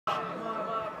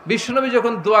বিশ্বনবী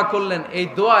যখন দোয়া করলেন, এই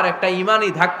দোয়ার একটা ইমানি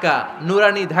ধাক্কা,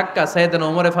 নুরানি ধাক্কা সাইয়েদনা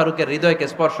ওমর ফারুকের হৃদয়কে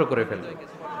স্পর্শ করে ফেলল।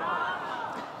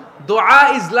 দোয়া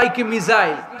ইজ লাইক এ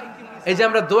মিসাইল। এই যে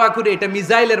আমরা দোয়া করি, এটা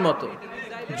মিসাইলের মতো।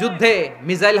 যুদ্ধে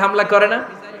মিসাইল হামলা করে না?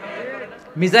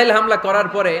 মিসাইল হামলা করার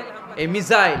পরে এই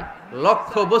মিসাইল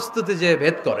লক্ষ্য বস্তুতে যে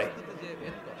ভেদ করে,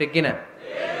 ঠিক কিনা?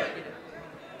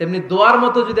 তেমনি দোয়ার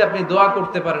মতো যদি আপনি দোয়া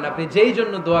করতে পারেন, আপনি যেই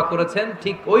জন্য দোয়া করেছেন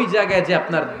ঠিক ওই জায়গায় যে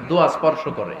আপনার দোয়া স্পর্শ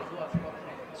করে।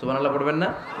 সুবহানাল্লাহ পড়বেন না?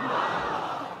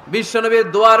 বিশ্বনবীর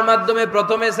দোয়ার মাধ্যমে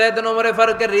প্রথমে সাইয়েদনা ওমর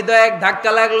ফারুকের হৃদয়ে এক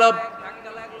ধাক্কা লাগলো।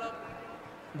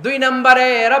 2 নম্বরে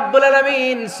রব্বুল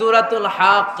আলামিন সূরাতুল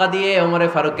হাক্কা দিয়ে ওমর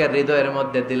ফারুকের হৃদয়ের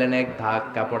মধ্যে দিলেন এক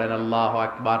ধাক্কা। পড়েন আল্লাহু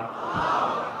আকবার।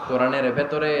 কোরআনের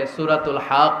ভেতরে সূরাতুল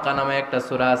হাক্কা নামে একটা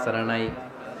সূরা আছে না নাই?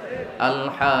 আল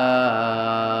হাক্কাতু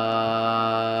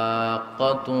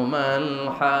মাল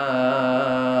হাক্কা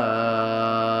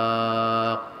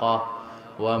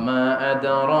ওয়া মা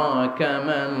আদরাকা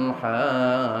মাল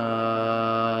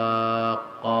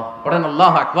হাক্কা। পড়েন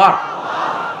আল্লাহু আকবার।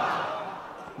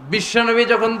 বিশ্বনবী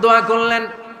যখন দোয়া করলেন,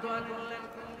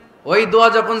 ওই দোয়া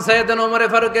যখন সাইয়েদনা ওমর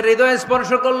ফারুকের হৃদয়ে স্পর্শ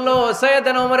করলো,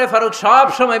 সাইয়েদনা ওমর ফারুক সব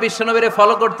সময় বিশ্বনবীরে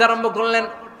ফলো করতে আরম্ভ করলেন।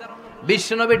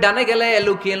 বিশ্বনবী ডানে গেলে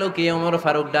লুকিয়ে লুকিয়ে ওমর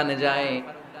ফারুক ডানে যায়,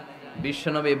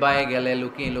 বিশ্বনবী বায়ে গেলে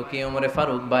লুকিয়ে লুকিয়ে ওমর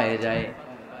ফারুক বায়ে যায়।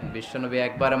 বিশ্বনবী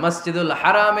একবার মসজিদুল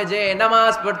হারামে যে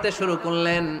নামাজ পড়তে শুরু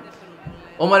করলেন,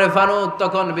 ওমর ফারুক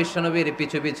তখন বিশ্বনবীর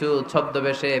পিছু পিছু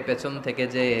ছদ্মবেশে পেছন থেকে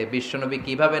যে বিশ্বনবী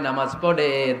কিভাবে নামাজ পড়ে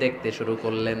দেখতে শুরু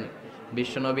করলেন।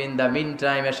 বিশ্বনবী ইন দা মিন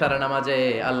টাইম এশার নামাজে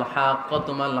আল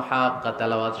হাক্কাতু মাল হাক্কা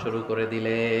তেলাওয়াত শুরু করে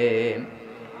দিলেন।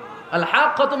 আল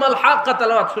হাক্কাতু মাল হাক্কা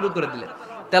তেলাওয়াত শুরু করে দিলেন।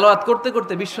 তেলাওয়াত করতে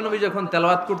করতে বিশ্বনবী যখন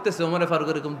তেলাওয়াত করতেছে, ওমর ফারুক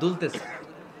এরকম দুলতেছে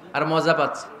আর মজা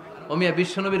পাচ্ছে। ওমিয়া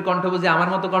বিশ্বনবীর কণ্ঠ বুঝি আমার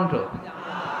মতো কণ্ঠ,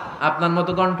 আপনার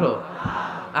মতো কণ্ঠ,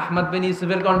 আহমদ বিন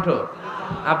ইউসুফের কণ্ঠ,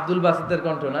 আব্দুল বাসিতের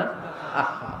কণ্ঠ না?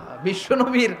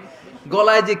 বিশ্বনবীর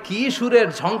গলায় যে কি সুরের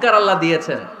ঝংকার আল্লাহ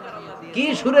দিয়েছেন, কি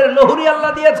সুরের লহরী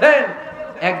আল্লাহ দিয়েছেন,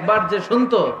 একবার যে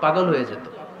শুনতো পাগল হয়ে যেত।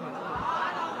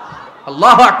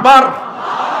 আল্লাহু আকবার।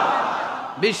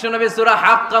 বিশ্বনবী সূরা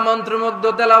হাক্কা মন্ত্রমুগ্ধ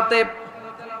তেলাওয়াতে,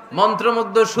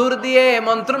 মন্ত্রমুগ্ধ সুর দিয়ে,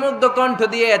 মন্ত্রমুগ্ধ কণ্ঠ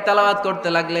দিয়ে তেলাওয়াত করতে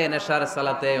লাগলেন। এশার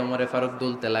সালাতে ওমর ফারুক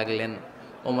দুলতে লাগলেন।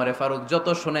 ওমর ফারুক যত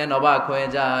শুনেন অবাক হয়ে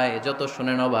যায়, যত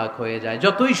শুনেন অবাক হয়ে যায়,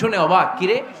 যতই শুনে অবাক।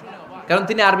 কিরে? কারণ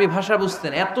তিনি আরবি ভাষা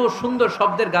বুঝতেন। এত সুন্দর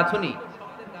শব্দের গাঁথনি,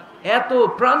 এত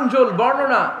প্রাঞ্জল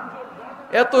বর্ণনা,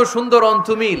 এত সুন্দর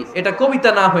অন্তমিল, এটা কবিতা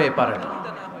না হয়ে পারে না।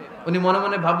 উনি মনে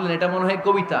মনে ভাবলেন এটা মনে হয়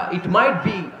কবিতা। ইট might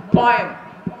be poem,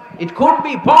 it could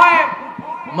be poem.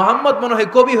 Muhammad মনে হয়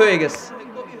কবি হয়ে গেছে,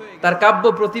 তার কাব্য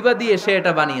প্রতিভা দিয়ে সে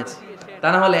এটা বানিয়েছে। তা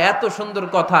না হলে এত সুন্দর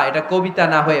কথা, এটা কবিতা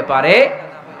না হয়ে পারে।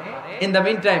 ইন দ্য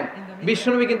মিন টাইম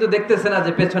বিশ্বনবী কিন্তু দেখতেছে না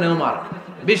যে পেছনে ওমর।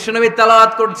 বিশ্বনবী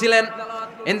তেলাওয়াত করছিলেন।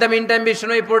 ইন দ্য মিন টাইম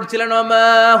বিশ্বনবী পড়ছিলেন ওমা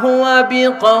হুয়া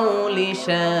বিকাউলি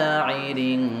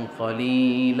শাইরিন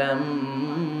কলিলাম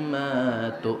মা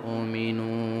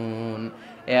তুমিনুন।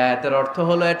 এই আয়াতের অর্থ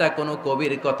হলো এটা কোনো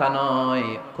কবির কথা নয়,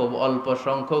 খুব অল্প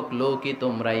সংখ্যক লোকই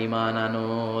তোমরা ঈমান আনো।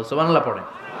 সুবহানাল্লাহ পড়েন।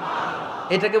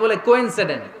 এটাকে বলে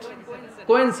কোইনসিডেন্ট।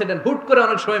 কোইনসিডেন্ট হুট করে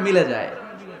অনেক সময় মিলে যায়,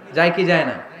 যায় কি যায়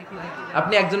না?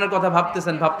 আপনি একজনের কথা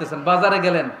ভাবতেছেন ভাবতেছেন, বাজারে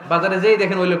গেলেন, বাজারে যেই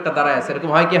দেখেন ওই লোকটা দাঁড়ায় আছে, এরকম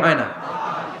হয় কি হয় না?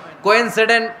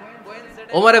 কোইনসিডেন্ট।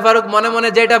 ওমর ফারুক মনে মনে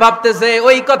যেটা ভাবতেছে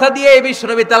ওই কথা দিয়ে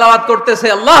বিশ্বনবী তেলাওয়াত করতেছে।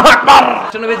 আল্লাহু আকবার।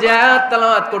 বিশ্বনবী যে আয়াত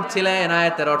তেলাওয়াত করছিলেন,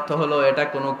 আয়াতের অর্থ হলো এটা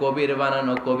কোনো কবির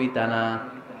বানানো কবিতা না,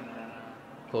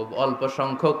 খুব অল্প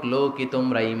সংখ্যক লোকই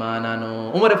তোমরা ঈমান আনো।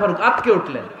 ওমর ফারুক আটকে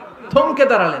উঠলেন, থমকে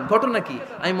দাঁড়ালেন। ঘটনা কি?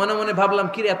 আমি মনে মনে ভাবলাম,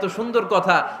 কি রে এত সুন্দর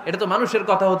কথা, এটা তো মানুষের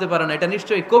কথা হতে পারে না, এটা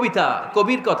নিশ্চয়ই কবিতা,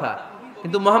 কবির কথা।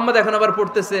 কিন্তু মুহাম্মদ এখন আবার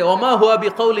পড়তেছে ওমা হুয়া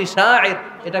বিকাউলি শাইর,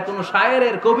 এটা কোনো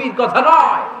শায়েরের, কবির কথা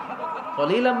নয়।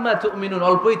 কলিলাম মা তুমিনুন,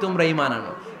 অল্পই তোমরা ঈমান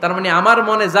আনো। তার মানে আমার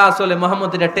মনে যা চলে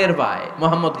মুহাম্মদ এটা টের পায়।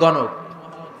 মুহাম্মদ গণক।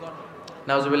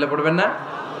 নাউজুবিল্লাহ পড়বেন না?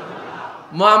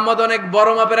 মুহাম্মদ অনেক বড়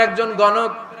মাপের একজন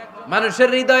গণক। মানুষের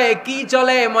হৃদয়ে কি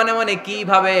চলে, মনে মনে কি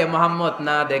ভাবে, মুহাম্মদ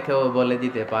না দেখেও বলে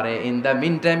দিতে পারে। ইন দা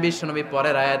মিন টাইম বিশ্বনবী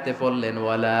পরের আয়াতে পড়লেন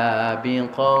ওয়ালা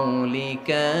বিকাউলি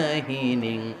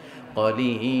কাহিনিন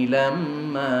কলিলাম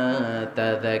মা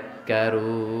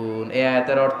তাযাক্কারুন। এই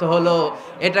আয়াতের অর্থ হলো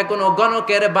এটা কোনো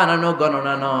গণকের বানানো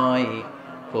গণনা নয়,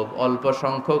 খুব অল্প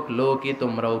সংখ্যক লোকই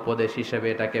তোমরা উপদেশ হিসেবে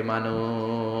এটাকে মানো।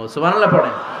 সুবহানাল্লাহ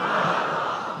পড়েন।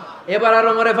 এবার আর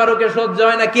ওমর ফারুকের সহ্য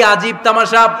হয় না, কি আজীব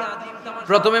তামাশা।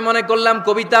 প্রথমে মনে করলাম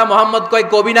কবিতা, মোহাম্মদ কয়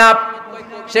কবি না,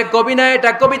 সে কবি না,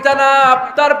 এটা কবিতা না।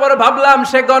 তারপর ভাবলাম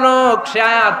সে গণক, সে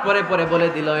আয়াত পরে পরে বলে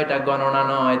দিল এটা গণনা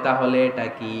নয়, তাহলে এটা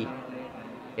কি?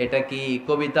 এটা কি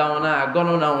কবিতাও না,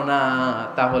 গণনাও না,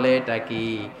 তাহলে এটা কি?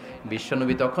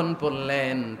 বিশ্বনবী তখন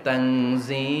বললেন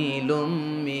তানজিলুম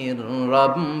মির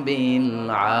রাব্বিল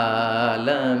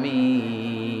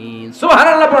আলামিন।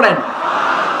 সুবহানাল্লাহ পড়েন।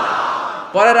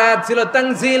 পরের আয়াত ছিল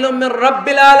তানজিলুম মির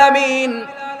রাব্বিল আলামিন।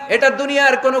 এটা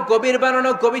দুনিয়ার কোনো কবির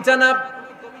বানানো কবিতা না,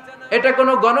 এটা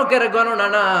কোনো গণকের গণনা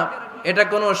না, এটা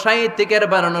কোনো সাহিত্যিকের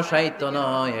বানানো সাহিত্য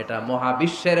নয়, এটা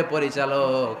মহাবিশ্বের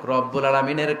পরিচালক রব্বুল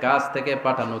আলামিনের কাছ থেকে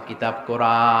পাঠানো কিতাব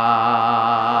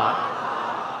কোরআন।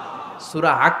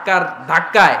 সূরা হাক্কার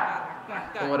ধাক্কায়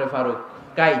ওমরে ফারুক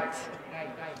কাইত,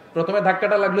 প্রথমে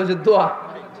ধাক্কাটা লাগলো যে দোয়া।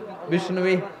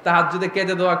 বিষ্ণুনবী তাহাজ্জুদে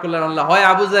কেঁদে দোয়া করলেন, আল্লাহ হয়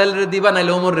আবু জাহেল রে দিবা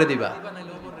নাইলে ওমর রে দিবা।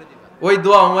 ওই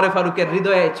দোয়া ওমরে ফারুকের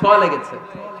হৃদয়ে ছোঁয়া লেগেছে।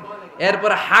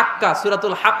 এরপর হাক্কা,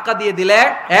 সূরাতুল হাক্কা দিয়ে দিলে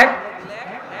এক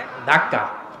ধাক্কা।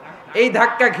 এই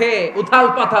ধাক্কা খেয়ে উথাল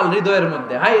পাথাল হৃদয়ের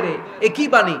মধ্যে, হায় রে এ কি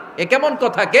বাণী, এ কেমন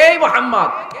কথা, কে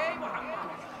মুহাম্মদ।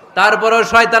 তারপরও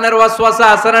শয়তানের ওয়াসওয়াসা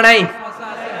আছে না নাই?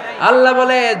 আল্লাহ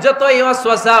বলে যতই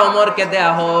ওয়াসওয়াসা ওমরকে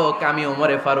দেয়া হোক, আমি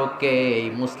ওমরে ফারুককে এই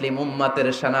মুসলিম উম্মতের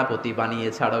সেনাপতি বানিয়ে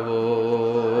ছাড়বো,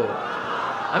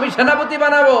 আমি সেনাপতি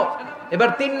বানাবো। এবার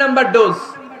 3 নাম্বার ডোজ।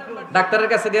 ডাক্তারের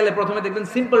কাছে গেলে প্রথমে দেখবেন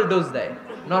সিম্পল ডোজ দেয়,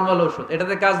 নরমাল ওষুধ,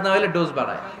 এটাতে কাজ না হলে ডোজ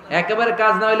বাড়ায়, একেবারে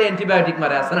কাজ না হলে অ্যান্টিবায়োটিক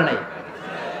মারে, আছে না নাই?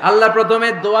 আল্লাহ প্রথমে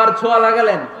দোয়ার ছোঁয়া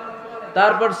লাগালেন,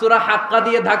 তারপর সূরা হাক্কা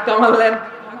দিয়ে ধাক্কা মারলেন,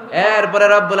 এরপরে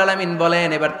রব্বুল আলামিন বলেন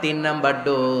এবার 3 নাম্বার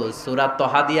ডোজ সূরা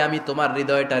তহা দিয়ে আমি তোমার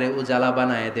হৃদয়টারে উজালা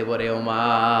বানায় দেব রে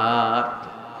ওমর।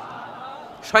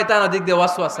 শয়তান ওদিক দিয়ে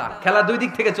ওয়াসওয়াসা, খেলা দুই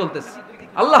দিক থেকে চলতেছে।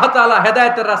 আল্লাহ তাআলা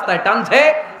হেদায়েতের রাস্তায় টানছে,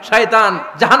 শয়তান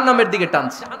জাহান্নামের দিকে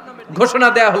টানছে। ঘোষণা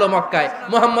দেয়া হলো মক্কায়,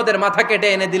 মুহাম্মদের মাথা কেটে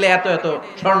এনে দিলে এত এত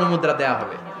স্বর্ণ মুদ্রা দেয়া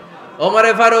হবে।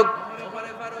 ওমরে ফারুক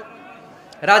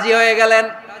রাজি হয়ে গেলেন,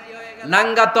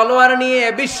 নাঙ্গা তলোয়ার নিয়ে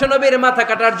বিশ্বনবীর মাথা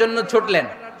কাটার জন্য ছুটলেন।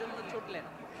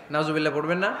 নাউজুবিল্লাহ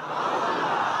পড়বেন না?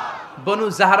 বনু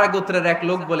জাহরা গোত্রের এক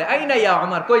লোক বলে, আইনা ইয়া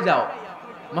ওমর, কই যাও?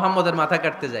 মুহাম্মদের মাথা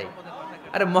কাটতে যাই।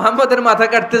 আরে মুহাম্মদের মাথা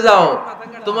কাটতে যাও?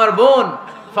 তোমার বোন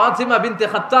ফাতিমা বিনতে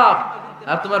খাত্তাব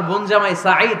আর তোমার বোন জামাই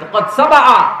সাঈদ কদ সাবা,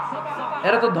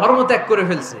 এরা তো ধর্ম ত্যাগ করে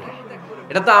ফেলছে,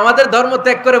 এটা তো আমাদের ধর্ম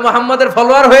ত্যাগ করে মুহাম্মদের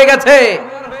ফলোয়ার হয়ে গেছে।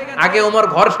 আগে ওমর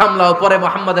ঘর সামলাও, পরে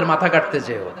মুহাম্মদের মাথা কাটতে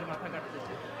যেও।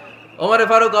 ওমরে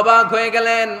ফারুক অবাক হয়ে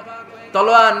গেলেন,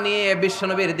 তলোয়ার নিয়ে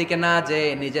বিশ্বনবীর দিকে না যে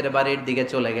নিজের বাড়ির দিকে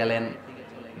চলে গেলেন।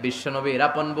 বিশ্বনবীর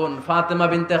আপন বোন ফাতিমা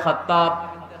বিনতে খাত্তাব,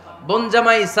 বোন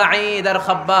জামাই সাঈদ আর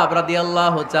খাব্বাব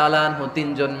রাদিয়াল্লাহু তাআলা আনহু,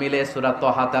 তিনজন মিলে সূরা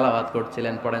তহা তেলাওয়াত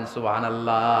করছিলেন। পড়েন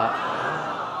সুবহানাল্লাহ।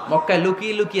 মক্কায়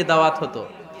লুকিয়ে লুকিয়ে দাওয়াত হতো।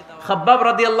 খাব্বাব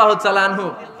রাদিয়াল্লাহু তাআলা আনহু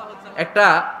একটা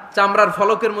চামড়ার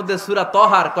ফলকের মধ্যে সূরা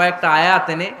তহার কয়েকটা আয়াত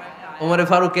এনে ওমরে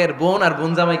ফারুকের বোন আর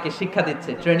বোন জামাইকে শিক্ষা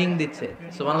দিচ্ছে, ট্রেনিং দিচ্ছে।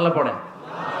 সুবহানাল্লাহ পড়েন।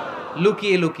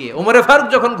 লুকিয়ে লুকিয়ে ওমরে ফারুক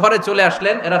যখন ঘরে চলে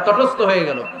আসলেন, এরা তটস্থ হয়ে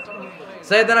গেল।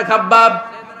 সাইয়েদনা খাব্বাব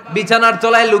বিছানার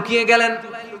তলায় লুকিয়ে গেলেন।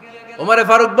 ওমরে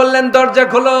ফারুক বললেন, দরজা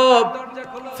খোলো।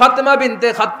 ফাতিমা বিনতে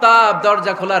খাত্তাব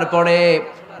দরজা খোলার পরে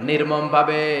নির্মম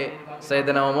ভাবে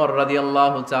সাইয়েদনা ওমর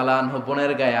রাদিয়াল্লাহু তাআলা আনহু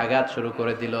বোনের গায়ে আঘাত শুরু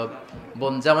করে দিল।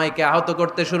 বোন জামাইকে আহত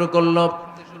করতে শুরু করলো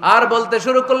আর বলতে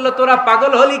শুরু করলো, তোরা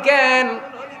পাগল হলি কেন?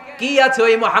 কি আছে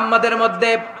ওই মুহাম্মাদের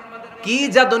মধ্যে? কি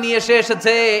জাদু নিয়ে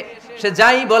এসেছে? সে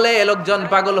যাই বলে লোকজন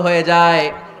পাগল হয়ে যায়,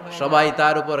 সবাই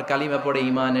তার উপর কালিমা পড়ে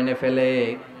ঈমান এনে ফেলে।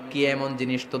 কি এমন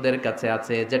জিনিস তোদের কাছে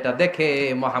আছে যেটা দেখে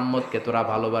মুহাম্মদকে তোরা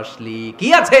ভালোবাসলি? কি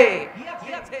আছে?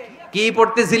 কি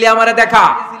পড়তেছিলি আমারে দেখা।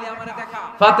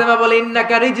 ফাতেমা বলে,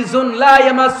 ইন্নাকা রিজসুন লা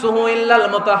ইয়ামাসসুহু ইল্লাল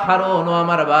মুতাহহারুন। ও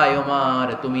আমার ভাই ওমর,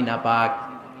 তুমি নাপাক।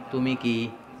 তুমি কি?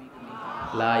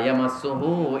 লা ইয়ামাসসুহু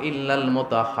ইল্লাল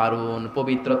মুতাহহারুন,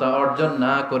 পবিত্রতা অর্জন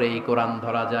না করে এই কোরআন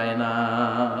ধরা যায় না।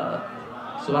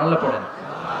 সুবহানাল্লাহ পড়েন।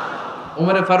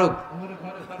 ওমরে ফারুক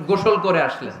গোসল করে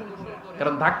আসলেন,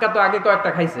 কারণ ধাক্কা তো আগে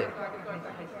কয়েকটা খাইছে।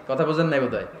 কথা বুঝেন নাই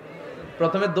বোধহয়?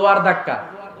 প্রথমে দোয়ার ধাক্কা,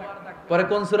 পরে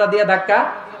কোন সূরা দিয়ে ধাক্কা?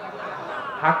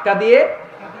 হাক্কা দিয়ে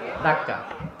ধাক্কা।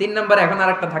 3 নম্বরে এখন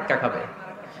আরেকটা ধাক্কা খাবে।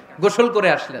 গোসল করে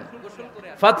আসলেন।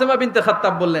 ফাতিমা বিনতে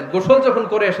খাত্তাব বললেন, গোসল যখন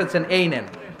করে এসেছেন, এই নেন।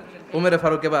 ওমরে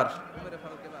ফারুক এবার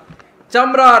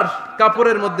চামড়ার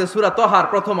কাপড়ের মধ্যে সূরা তহার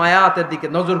প্রথম আয়াতের দিকে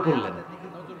নজর করলেন।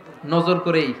 নজর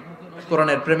করেই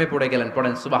কোরআনের প্রেমে পড়ে গেলেন।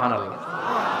 পড়েন সুবহানাল্লাহ।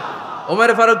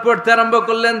 ওমর ফারুক পড়তে আরম্ভ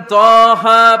করলেন,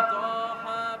 তহা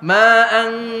মা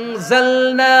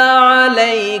আনজালনা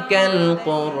আলাইকাল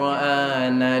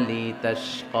কুরআনা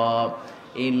লিতাশকা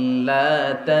ইল্লা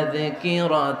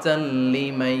তাযকিরাতাল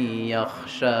লিমান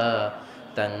ইয়াখশা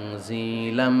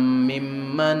তানজিলাম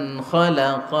মিম্মান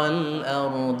খালাকাল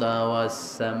আরদা ওয়াস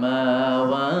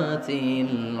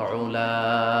সামাওয়াতিল উলা।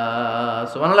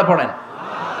 সুবহানাল্লাহ পড়েন।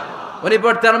 উনি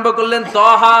পড়তে আরম্ভ করলেন,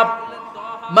 তহা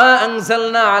মা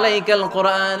আনজালনা আলাইকাল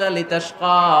কুরআনা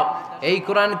লিতাশকা, এই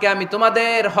কোরআনকে আমি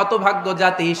তোমাদের হতভাগ্য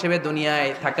জাতি হিসেবে দুনিয়ায়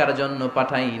থাকার জন্য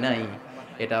পাঠাই নাই,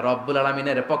 এটা রব্বুল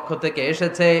আলামিনের পক্ষ থেকে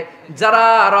এসেছে। যারা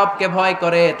রবকে ভয়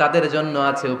করে তাদের জন্য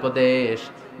আছে উপদেশ।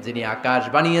 যিনি আকাশ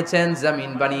বানিয়েছেন,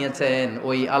 জমিন বানিয়েছেন,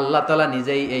 ওই আল্লাহ তাআলা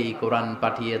নিজেই এই কোরআন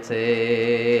পাঠিয়েছে।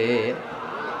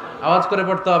 আওয়াজ করে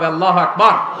পড়তে হবে আল্লাহু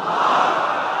আকবার।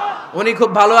 উনি খুব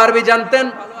ভালো আরবি জানতেন।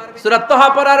 সূরা তাহা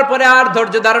পড়ার পরে আর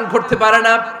ধৈর্য ধারণ করতে পারে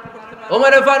না।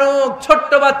 ওমর ফারুক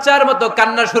ছোট্ট বাচ্চার মতো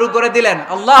কান্না শুরু করে দিলেন।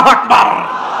 আল্লাহু আকবার।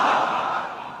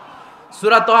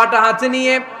 সূরা তাহাটা হাতে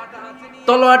নিয়ে,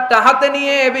 তলোয়ারটা হাতে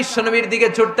নিয়ে বিশ্বনবীর দিকে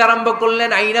ছুটতে আরম্ভ করলেন।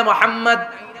 আইনা মুহাম্মদ,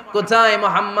 কোথায়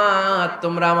মুহাম্মদ?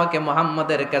 তোমরা আমাকে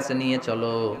মুহাম্মাদের কাছে নিয়ে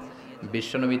চলো।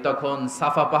 বিশ্বনবী তখন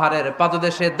সাফা পাহাড়ের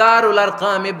পাদদেশে দারুল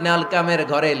আরকাম ইবনে আলকামের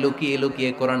ঘরে লুকিয়ে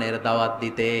লুকিয়ে কোরআনের দাওয়াত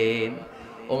দিতেন।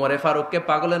 ওমরে ফারুককে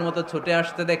পাগলের মতো ছুটে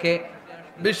আসতে দেখে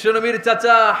বিশ্বনবীর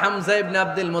চাচা হামজা ইবনে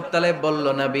আব্দুল মুত্তালিব বলল,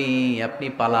 নবী আপনি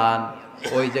পালান।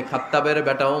 ওই যে খাত্তাবের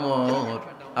বেটা ওমর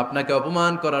আপনাকে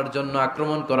অপমান করার জন্য,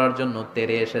 আক্রমণ করার জন্য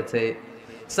তেরে এসেছে।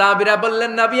 সাহাবীরা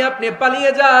বললেন, নবী আপনি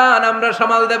পালিয়ে যান, আমরা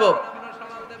সামাল দেব।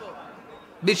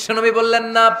 বিশ্বনবী বললেন,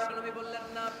 না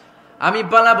আমি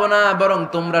পালাবো না, বরং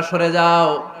তোমরা সরে যাও।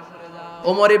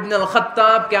 ওমর ইবনুল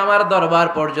খাত্তাবকে আমার দরবার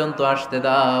পর্যন্ত আসতে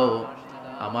দাও।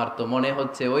 আমার তো মনে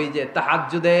হচ্ছে ওই যে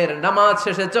তাহাজ্জুদের নামাজ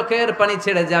শেষে চোখের পানি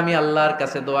ছেড়ে যে আমি আল্লাহর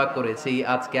কাছে দোয়া করেছি,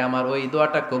 আজকে আমার ওই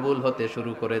দোয়াটা কবুল হতে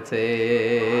শুরু করেছে।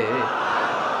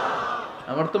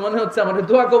 আমার তো মনে হচ্ছে আমার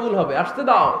দোয়া কবুল হবে, আসতে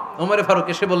দাও। ওমর ফারুক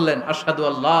এসে বললেন, আশহাদু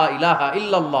আল্লা ইলাহা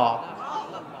ইল্লাল্লাহ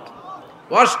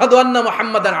ওয়া আশহাদু আন্না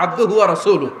মুহাম্মাদান আবদুহু ওয়া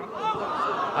রাসূলুহু।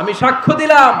 আমি সাক্ষ্য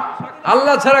দিলাম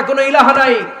আল্লাহ ছাড়া কোনো ইলাহা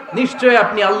নাই, নিশ্চয়ই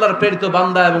আপনি আল্লাহর প্রেরিত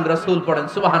বান্দা এবং রাসূল। পড়েন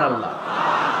সুবহানাল্লাহ।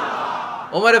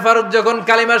 ওমর ফারুক যখন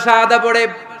কালিমা শাহাদা পড়ে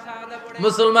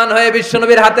মুসলমান হয়ে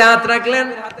বিশ্বনবীর হাতে হাত রাখলেন,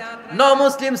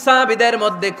 মুসলিম সাহাবীদের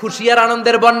মধ্যে খুশি আর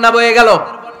আনন্দের বন্যা বয়ে গেল।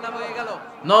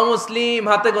 মুসলিম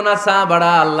হাতে গোনা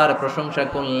সাহাবারা আল্লাহর প্রশংসা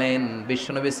করলেন।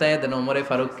 বিশ্বনবী সাইয়েদনা ওমর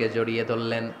ফারুককে জড়িয়ে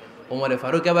ধরলেন। ওমর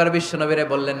ফারুক এবার বিশ্বনবীরে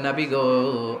বললেন, নবী গো,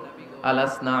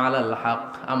 আলাসনা আলাল হক,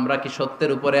 আমরা কি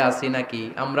সত্যের উপরে আছি নাকি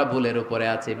আমরা ভুলের উপরে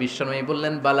আছি? বিশ্বনবী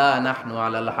বললেন, বালা নাহনু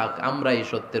আলাল হক, আমরাই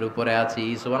সত্যের উপরে আছি।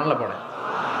 সুবহানাল্লাহ পড়ে।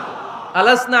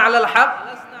 আলাসনা আলাল হক,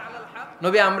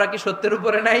 নবী আমরা কি সত্যের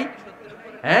উপরে নাই?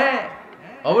 হ্যাঁ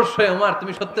অবশ্যই ওমর,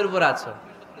 তুমি সত্যের উপরে আছো।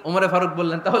 ওমর ফারুক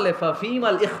বললেন, তাহলে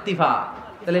ফাফিমাল ইখতিফা,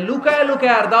 তাহলে লুকায়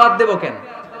লুকায় আর দাওয়াত দেব কেন?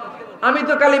 আমি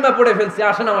তো কালিমা পড়ে ফেলছি,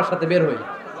 আসেন আমার সাথে বের হই।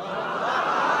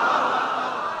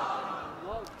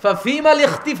 ফাফিমাল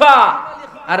ইখতিফা,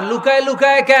 আর লুকায়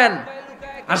লুকায় কেন?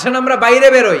 আসেন আমরা বাইরে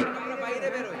বের হই।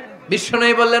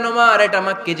 বিশ্বনবী বললেন, ওমর এটা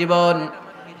মাক্কি জীবন,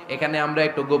 এখানে আমরা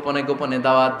একটু গোপনে গোপনে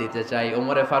দাওয়াত দিতে চাই।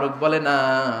 ওমরে ফারুক বলে, না,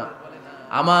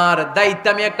 আমার দায়িত্ব,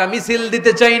 আমি একটা মিছিল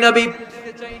দিতে চাই নবী।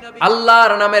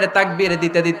 আল্লাহর নামের তাকবীর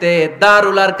দিতে দিতে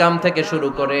দারুল আরকাম থেকে শুরু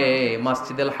করে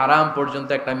মসজিদুল হারাম পর্যন্ত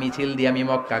একটা মিছিল দিয়ে আমি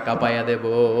মক্কা কাঁপাইয়া দেব।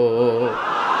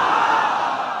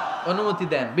 অনুমতি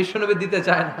দেন। বিশ্বনবী দিতে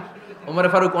চায় না। ওমর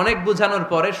ফারুক অনেক বুঝানোর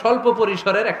পরে স্বল্প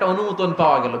পরিসরের একটা অনুমোদন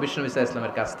পাওয়া গেল বিশ্বনবী সাল্লাল্লাহু আলাইহি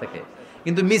ওয়াসাল্লামের কাছ থেকে।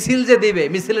 কিন্তু মিছিল যে দিবে,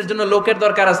 মিছিলের জন্য লোকের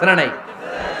দরকার আছে না নাই?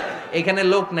 এখানে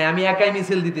লোক নাই, আমি একাই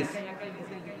মিছিল দিতেছি।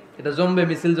 এটা জমবে,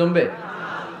 মিছিল জমবে।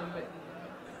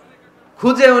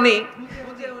 খুঁজে উনি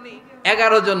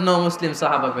 11 জন মুসলিম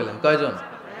সাহাবা পেলেন। কয়জন?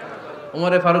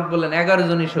 ওমরে ফারুক বললেন, 11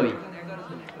 জনই সই।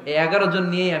 এই 11 জন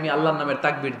নিয়েই আমি আল্লাহর নামের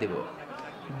তাকবীর দিব।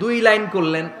 2 লাইন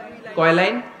করলেন। কয়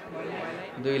লাইন?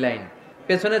 2 লাইন।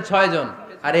 পেছনে 6 জন,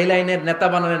 আর এই লাইনের নেতা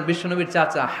বানালেন বিশ্বনবীর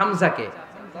চাচা হামজাকে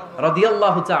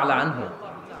রাদিয়াল্লাহু তাআলা আনহু।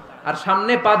 আর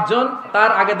সামনে 5 জন,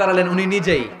 তার আগে দাঁড়ালেন উনি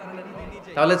নিজেই।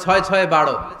 তাহলে 6 6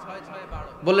 12।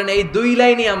 বললেন এই 2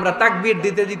 লাইনই আমরা তাকবীর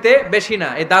দিতে দিতে, বেশি না,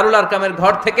 এই দারুল আরকামের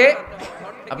ঘর থেকে,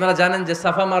 আপনারা জানেন যে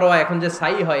সাফা মারওয়া এখন যে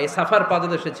সাই হয়, এই সাফার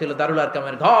পাদদেশে ছিল দারুল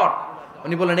আরকামের ঘর।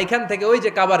 উনি বললেন এখান থেকে ওই যে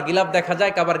কাবার গিলাফ দেখা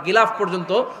যায়, কাবার গিলাফ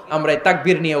পর্যন্ত আমরা এই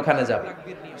তাকবীর নিয়ে ওখানে যাব।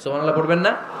 সুবহানাল্লাহ পড়বেন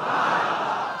না?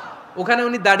 ওখানে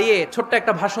উনি দাঁড়িয়ে ছোট্ট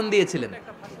একটা ভাষণ দিয়েছিলেন।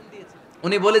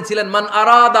 উনি বলেছিলেন, মান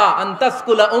আরাদা আন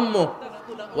তাসকুলা উম্মু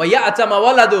ওয়া ইয়াতামা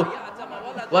ওয়ালাদু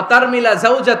ওয়া তারমিলা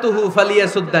যাওজাতুহু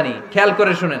ফালিয়াসুদ্দানি। খেয়াল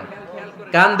করে শুনেন,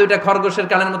 কান দুইটা খরগোশের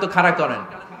কানের মতো খাড়া করেন।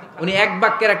 উনি এক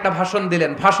বাক্যের একটা ভাষণ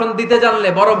দিলেন। ভাষণ দিতে জানলে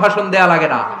বড় ভাষণ দেয়া লাগে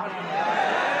না।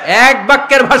 এক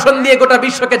বাক্যের ভাষণ দিয়ে গোটা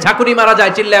বিশ্বকে ঝাঁকুনি মারা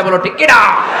যায়। চিল্লায় বলো ঠিক কিনা?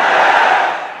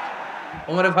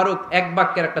 ওমর ফারুক এক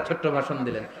বাক্যের একটা ছোট্ট ভাষণ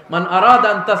দিলেন। মান আরাদা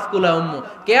আন তাসকুলা উম্মু,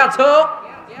 কে আছো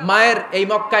মায়ের এই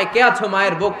মক্কায়, কে আছো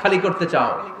মায়ের বুক খালি করতে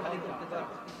চাও?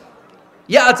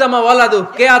 ইয়াতামা ওয়ালাদু,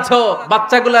 কে আছো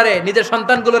বাচ্চাগুলারে, নিজের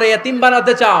সন্তানগুলোরে ইয়াতিম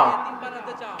বানাতে চাও?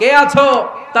 কে আছো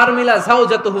তারমিলা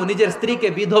যাওজাতুহু, নিজের স্ত্রীকে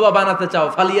বিধবা বানাতে চাও?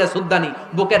 ফালিয়া সুদ্দানি,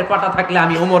 বুকের পাটা থাকলে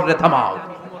আমি ওমর রে থামাও।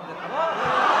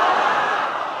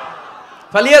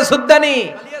 ফালিয়া সুদ্দানি,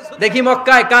 দেখি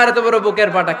মক্কায় কার এত বড় বুকের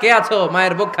পাটা, কে আছো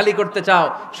মায়ের বুক খালি করতে চাও,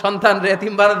 সন্তান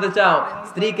এতিম বানাতে চাও,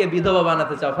 স্ত্রীকে বিধবা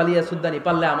বানাতে চাও, ফালিয়া সুদ্দানি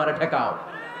পারলে আমারে ঠেকাও।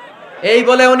 এই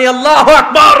বলে উনি আল্লাহু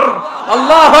আকবার,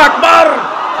 আল্লাহু আকবার,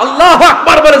 আল্লাহু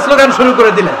আকবার বলে স্লোগান শুরু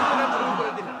করে দিলেন।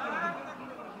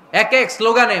 এক এক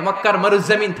স্লোগানে মক্কার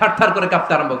মরুজমিন থারথার করে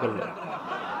কাঁপতে আরম্ভ করলো।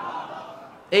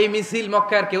 এই মিছিল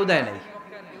মক্কার কেউ দেয় নাই।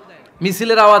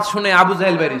 মিছিলের আওয়াজ শুনে আবু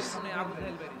জাহেল বাইরিস,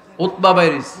 উতবা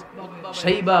বাইরিস,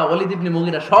 শাইবা, ওয়ালিদ ইবনে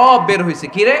মুগিরা সব বের হইছে।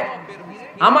 কি রে,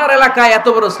 আমার এলাকায় এত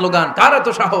বড় স্লোগান, কার এত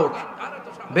সাহস?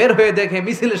 বের হয়ে দেখে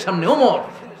মিছিলের সামনে ওমর।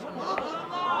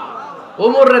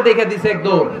 ওমরে দেখে দিছে এক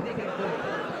দৌড়,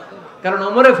 কারণ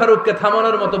ওমরে ফারুককে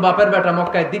থামানোর মতো বাপের বেটা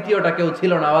মক্কায় দ্বিতীয়টা কেউ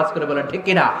ছিল না। আওয়াজ করে বলেন ঠিক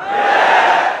কিনা?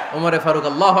 ওমরে ফারুক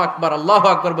আল্লাহু আকবার, আল্লাহু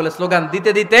আকবার বলে স্লোগান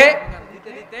দিতে দিতে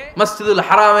মসজিদুল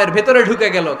হারামের ভেতরে ঢুকে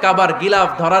গেল। কাবার গিলাফ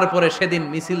ধরার পরে সেদিন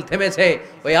মিছিল থেমেছে।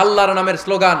 ওই আল্লাহর নামের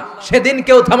স্লোগান সেদিন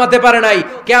কেউ থামাতে পারে নাই,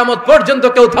 কিয়ামত পর্যন্ত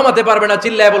কেউ থামাতে পারবে না।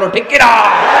 চিল্লায় বলো ঠিক কিনা?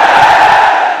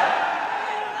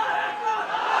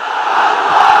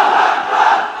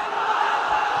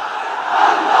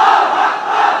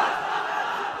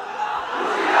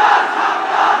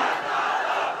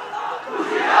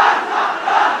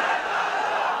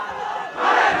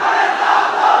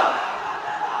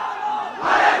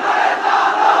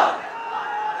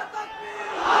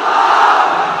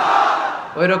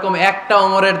 ওইরকম একটা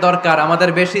ওমরের দরকার, আমাদের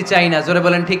বেশি চাই না। জোরে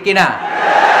বলেন ঠিক কিনা?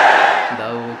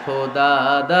 দাও খোদা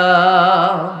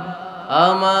দাও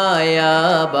আমায়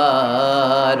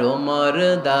আবার ওমর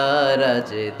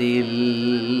দারাজ দিল,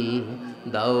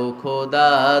 দাও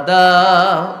খোদা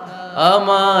দাও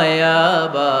আমায়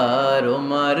আবার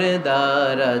ওমর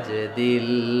দারাজ দিল,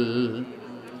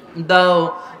 দাও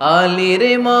আলীর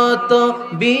মতো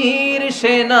বীর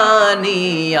সেনানি,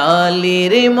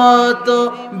 আলীর মতো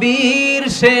বীর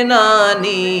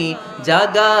সেনানি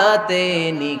জাগাতে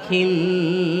নিখিল,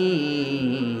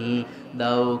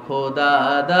 দাও খোদা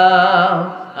দাও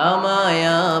আমায়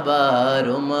আবার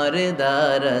ওমর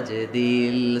দারাজ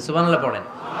দিল। সুবহানাল্লাহ পড়েন।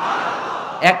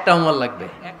 একটা ওমর লাগবে।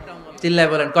 চিল্লায়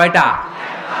বলেন কয়টা?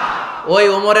 ওই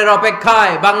ওমরের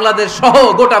অপেক্ষায় বাংলাদেশ সহ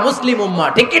গোটা মুসলিম উম্মাহ,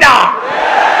 ঠিক কি না?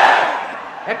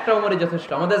 একটা ওমরই যথেষ্ট।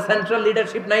 আমাদের সেন্ট্রাল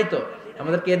লিডারশিপ নাই তো,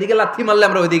 আমাদেরকে এদিকে লাথি মারলে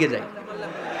আমরা ওইদিকে যাই,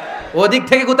 ওদিক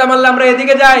থেকে গুতা মারলে আমরা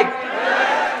এদিকে যাই।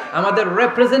 আমাদের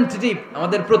রিপ্রেজেন্টেটিভ,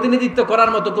 আমাদের প্রতিনিধিত্ব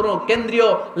করার মতো কোন কেন্দ্রীয়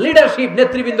লিডারশিপ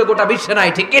নেতৃবৃন্দ গোটা বিশ্বে নাই,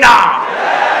 ঠিক কি না?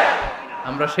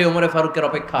 আমরা সেই ওমরে ফারুকের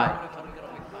অপেক্ষায়,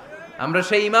 আমরা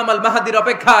সেই ইমাম আল মাহদির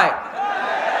অপেক্ষায়।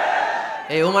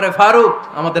 এই ওমরে ফারুক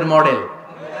আমাদের মডেল,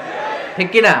 ঠিক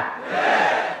কি না?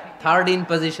 থার্ড ইন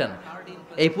পজিশন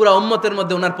এই পুরা উম্মতের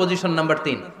মধ্যে ওনার পজিশন নাম্বার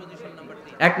 3।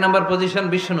 1 নাম্বার পজিশন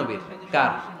বিশ্বনবীর,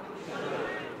 কার?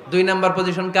 2 নাম্বার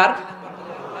পজিশন কার?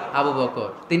 আবু বকর।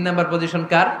 3 নাম্বার পজিশন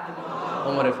কার?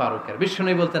 ওমরে ফারুকের।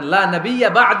 বিশ্বনবী বলতেন লা নবিয়্যা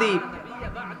বা'দি,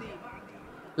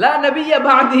 লা নবিয়্যা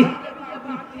বা'দি,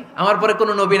 আমার পরে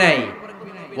কোনো নবী নাই।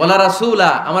 ওয়ালা রাসূলা,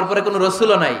 আমার পরে কোনো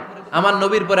রাসূলও নাই। আমার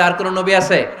নবীর পরে আর কোনো নবী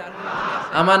আছে?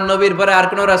 আমার নবীর পরে আর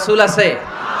কোনো রাসূল আছে?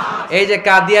 এই যে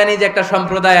কাদিয়ানি যে একটা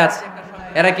সম্প্রদায় আছে,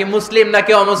 এরা কি মুসলিম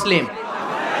নাকি অমুসলিম?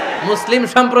 মুসলিম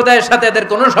সম্প্রদায়ের সাথে এদের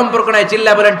কোনো সম্পর্ক নাই।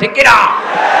 চিল্লা বলেন ঠিক কি না?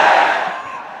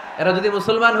 এরা যদি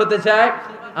মুসলমান হতে চায়,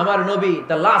 আমার নবী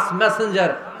দ্য লাস্ট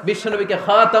মেসেঞ্জার বিশ্ব নবীকে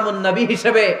খাতামুন নবী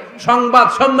হিসেবে সংবাদ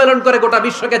সম্মেলন করে গোটা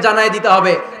বিশ্বকে জানাই দিতে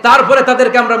হবে, তারপরে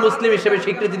তাদেরকে আমরা মুসলিম হিসেবে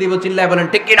স্বীকৃতি দিব। চিল্লা বলেন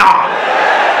ঠিক কি না?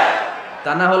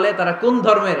 তা না হলে তারা কোন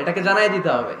ধর্মের এটাকে জানাই দিতে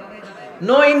হবে।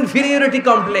 No inferiority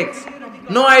complex,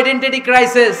 no identity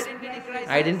crisis.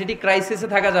 Identity ক্রাইসিসে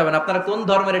থাকা যাবে না। আপনারা কোন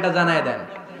ধর্মের এটা জানায় দেন।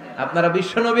 আপনারা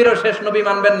বিশ্ব নবীরও শেষ নবী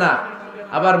মানবেন না,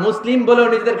 আবার মুসলিম বলেও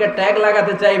নিজেদেরকে ট্যাগ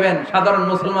লাগাতে চাইবেন। সাধারণ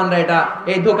মুসলমানরা এটা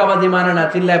এই ধোঁকাবাজি মানে না।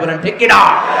 চিল্লায় বলেন ঠিক কি না?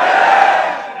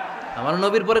 আমার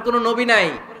নবীর পরে কোনো নবী নাই,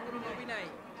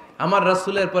 আমার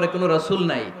রাসূলের পরে কোনো রাসূল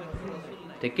নাই,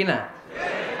 ঠিক কি না?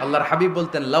 আল্লাহর হাবিব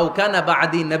বলতেন লাউ কানা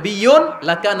বা'দি নাবিয়্যুন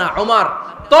লাকানা উমর,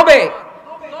 তবে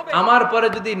আমার পরে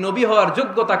যদি নবী হওয়ার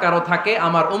যোগ্যতা কারো থাকে,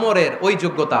 আমার ওমরের ওই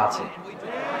যোগ্যতা আছে।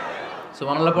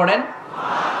 সুবহানাল্লাহ পড়েন।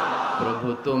 প্রভু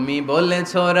তুমি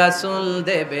বলেছো রাসূল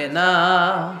দেবে না,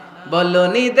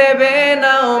 বলনি দেবে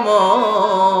না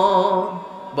ওমর,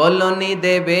 বলনি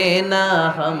দেবে না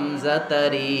হামজা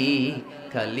তারি,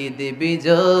 খালিদ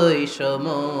বিজয়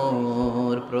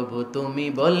সমর। প্রভু তুমি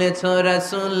বলেছো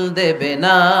রাসূল দেবে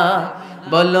না,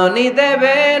 বলনি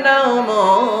দেবে না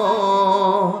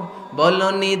ওমর,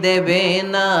 বলনি দেবে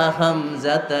না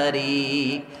হামজা তারি,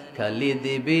 খালিদ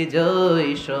বিজয়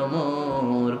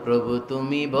সমর। প্রভু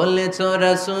তুমি বলেছো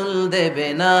রাসূল দেবে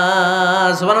না।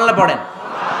 সুবহানাল্লাহ পড়েন।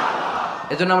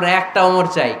 এজন্য আমরা একটা ওমর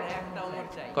চাই।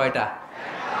 কয়টা?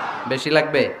 বেশি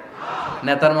লাগবে?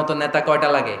 নেতার মতো নেতা কয়টা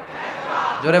লাগে?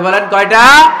 জোরে বলেন কয়টা?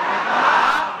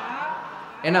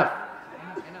 Enough,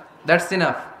 that's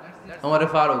enough. Omar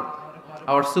Faruk,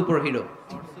 hour super hero,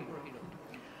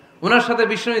 ওনার সাথে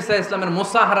বিশ্বনবী সাল্লাল্লাহু আলাইহি ওয়াসাল্লামের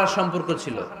মুসাহারার সম্পর্ক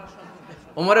ছিল।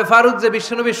 ওমরে ফারুক যে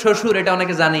বিশ্বনবীর শ্বশুর এটা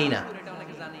অনেকে জানেই না।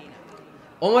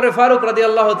 ওমরে ফারুক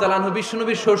রাদিয়াল্লাহু তাআলা আনহু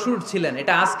বিশ্বনবীর শ্বশুর ছিলেন,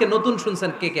 এটা আজকে নতুন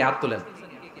শুনছেন। কে কে হাত তোলেন?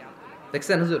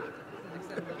 দেখছেন হুজুর,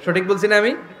 সঠিক বলছি না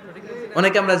আমি?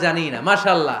 অনেকে আমরা জানি না।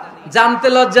 মাশাআল্লাহ, জানতে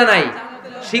লজ্জা নাই,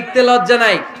 শিখতে লজ্জা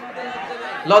নাই,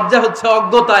 লজ্জা হচ্ছে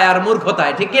অজ্ঞতায় আর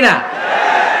মূর্খতায়, ঠিক কি না?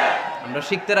 আমরা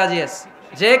শিখতে রাজি আছি।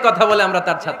 যে কথা বলে আমরা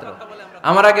তার ছাত্র।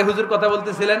 আমার আগে হুজুর কথা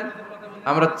বলতেছিলেন,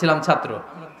 আমরা ছিলাম ছাত্র।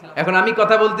 এখন আমি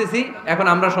কথা বলতেছি, এখন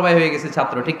আমরা সবাই হয়ে গেছি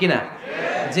ছাত্র, ঠিক কি না?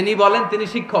 যিনি বলেন তিনি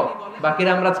শিক্ষক,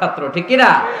 বাকিরা আমরা ছাত্র, ঠিক কি না?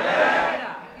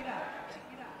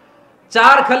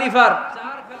 চার খলিফার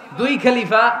দুই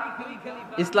খলিফা,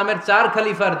 ইসলামের চার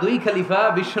খলিফার দুই খলিফা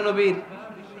বিশ্বনবীর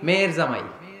মেয়ের জামাই,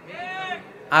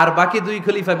 আর বাকি দুই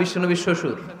খলিফা বিশ্বনবীর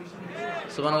শ্বশুর।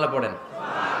 সুবহানাল্লাহ পড়েন।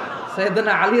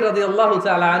 সাইয়েদনা আলী রাদিয়াল্লাহু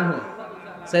তাআলা আনহু,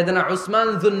 সাইয়েদনা উসমান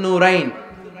যুন-নূরাইন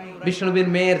বিশ্বনবীর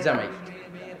মেয়ের জামাই।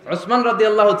 উসমান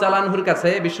রাদিয়াল্লাহু তাআলা আনহুর কাছে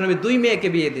বিশ্বনবী দুই মেয়েকে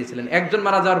বিয়ে দিয়েছিলেন। একজন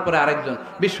মারা যাওয়ার পরে আরেকজন।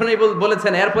 বিশ্বনবী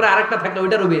বলেছেন এরপরে আরেকটা থাকলে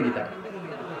ওইটারও বিয়ে দিতাম।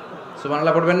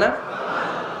 সুবহানাল্লাহ পড়বেন না?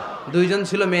 দুইজন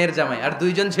ছিল মেয়ের জামাই আর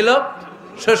দুইজন ছিল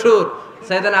শ্বশুর।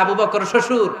 সাইয়েদনা আবু বকর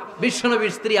শ্বশুর,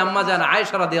 বিশ্বনবীর স্ত্রী আম্মাজান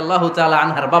আয়েশা রাদিয়াল্লাহু তাআলা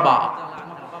আনহার বাবা।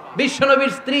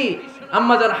 বিশ্বনবীর স্ত্রী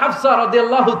আম্মাজান হাফসা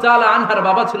রাদিয়াল্লাহু তাআলা আনহার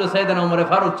বাবা ছিল সাইয়েদনা ওমর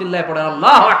ফারুক। চিল্লায় পড়েন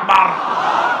আল্লাহু আকবার।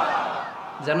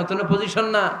 জানো তো না পজিশন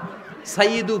না?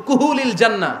 সাইয়্যিদু কুহুলিল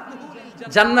জান্নাহ,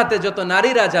 জান্নাতে যত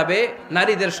নারীরা যাবে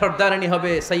নারীদের সর্দারিনী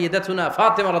হবে সাইয়্যিদাতুনা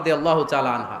ফাতেমা রাদিয়াল্লাহু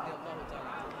তাআলা আনহা।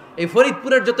 এই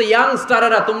ফরিদপুরের যত ইয়াং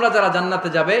স্টারেরা তোমরা যারা জান্নাতে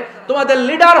যাবে তোমাদের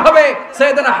লিডার হবে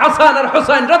সাইয়েদনা হাসান আর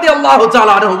হুসাইন রাদিয়াল্লাহু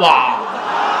তাআলা আনহুমা।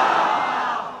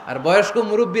 আর বয়স্ক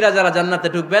মুরব্বীরা যারা জান্নাতে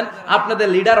ঢুকবেন আপনাদের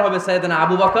লিডার হবে সাইয়েদনা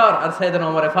আবু বকর আর সাইয়েদনা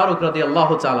ওমর ফারুক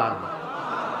রাদিয়াল্লাহু তাআলা আনহু।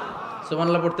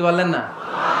 সুবহানাল্লাহ পড়তে পারলেন না?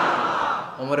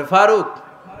 ওমর ফারুক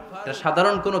এটা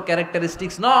সাধারণ কোনো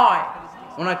ক্যারেক্টারিস্টিক্স নয়।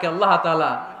 ওনাকে আল্লাহ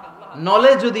তাআলা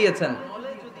নলেজও দিয়েছেন,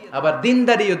 আবার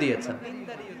দিনদারিও দিয়েছেন।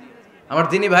 আমার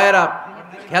দিনী ভাইয়েরা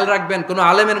খেয়াল রাখবেন, কোনো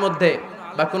আলেমের মধ্যে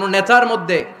বা কোনো নেতার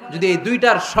মধ্যে যদি এই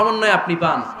দুইটার সমন্বয় আপনি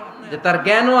পান, যে তার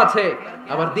জ্ঞানও আছে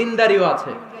আবার দিনদারিও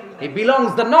আছে, হি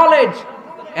belongs the knowledge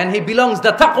and he belongs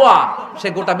the তাকওয়া, সে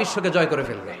গোটা বিশ্বকে জয় করে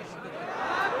ফেলবে,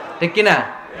 ঠিক কি না?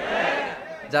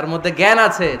 যার মধ্যে জ্ঞান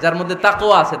আছে, যার মধ্যে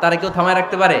তাকওয়া আছে, তারে কেউ থামায়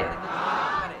রাখতে পারে?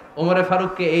 ওমরে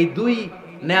ফারুককে এই দুই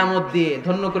নেয়ামত দিয়ে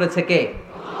ধন্য করেছে কে?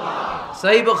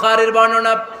 সহিহ বুখারীর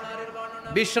বর্ণনা,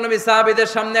 বিশ্বনবী সাহাবীদের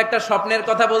সামনে একটা স্বপ্নের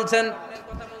কথা বলছেন।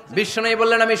 বিশ্বনবী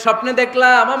বললেন, আমি স্বপ্নে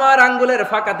দেখলাম আমার আঙ্গুলের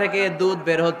ফাঁকা থেকে দুধ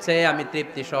বের হচ্ছে, আমি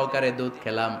তৃপ্তি সহকারে দুধ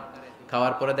খেলাম।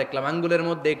 খাওয়ার পরে দেখলাম আঙ্গুলের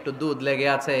মধ্যে একটু দুধ লেগে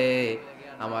আছে।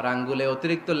 আমার আঙ্গুলে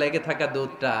অতিরিক্ত লেগে থাকা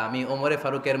দুধটা আমি ওমরে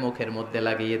ফারুকের মুখের মধ্যে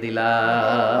লাগিয়ে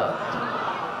দিলাম।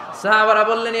 সাহাবারা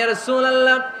বললেন, ইয়া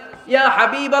রাসূলুল্লাহ, ইয়া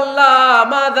হাবিবাল্লাহ,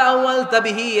 মাযা আওয়ালতা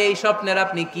বিহি, এই স্বপ্নের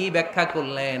আপনি কি ব্যাখ্যা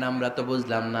করলেন, আমরা তো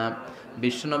বুঝলাম না।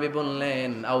 বিশ্বনবী বললেন,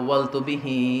 আওয়ালতু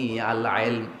বিহি আল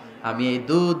ইলম, আমি এই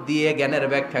দুধ দিয়ে জ্ঞানের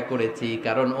ব্যাখ্যা করেছি,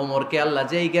 কারণ ওমরকে আল্লাহ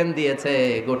যেই জ্ঞান দিয়েছে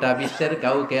গোটা বিশ্বের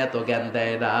কাউকে এত জ্ঞান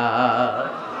দেয় না।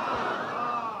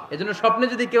 এজন্য স্বপ্নে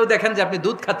যদি কেউ দেখেন যে আপনি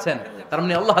দুধ খাচ্ছেন, তার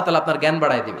মানে আল্লাহ তাআলা আপনার জ্ঞান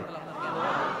বাড়ায় দিবে।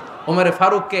 ওমরে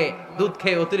ফারুককে দুধ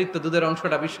খেয়ে অতিরিক্ত দুধের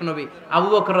অংশটা বিশ্বনবী আবু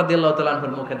বকর রাদিয়াল্লাহু তাআলা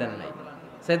আনহুর মুখে দেন নাই,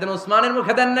 সাইয়েদনা উসমানের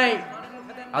মুখে দেন নাই,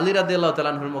 আলী রাদিয়াল্লাহু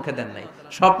তাআলা আনহুর মুখে দেন নাই।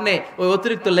 স্বপ্নে ওই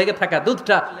অতিরিক্ত লেগে থাকা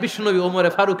দুধটা বিশ্বনবী ওমরে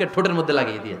ফারুকের ঠোঁটের মধ্যে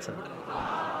লাগিয়ে দিয়েছেন।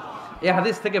 এই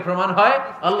হাদিস থেকে প্রমাণ হয়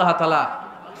আল্লাহ তাআলা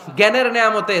জ্ঞানের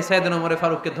নেয়ামতে সাইয়েদনা ওমরে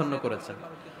ফারুককে ধন্য করেছেন।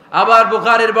 আবার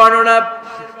বুখারীর বর্ণনা,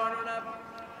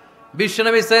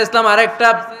 বিশ্বনবী সাল্লাল্লাহু আলাইহি ওয়াসাল্লাম আরেকটা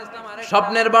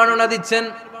স্বপ্নের বর্ণনা দিচ্ছেন।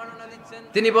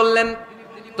 তিনি বললেন,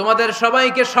 তোমাদের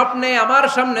সবাইকে স্বপ্নে আমার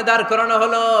সামনে দাঁড় করানো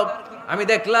হলো। আমি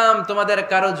দেখলাম তোমাদের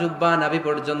কারো জুব্বা নাভি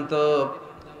পর্যন্ত,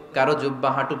 কারো জুব্বা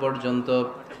হাঁটু পর্যন্ত,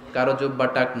 কারো জুব্বা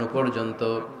টাকনু পর্যন্ত।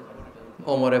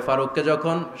 ওমরে ফারুককে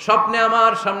যখন স্বপ্নে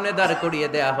আমার সামনে দাঁড় করিয়ে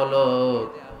দেয়া হলো,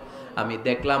 আমি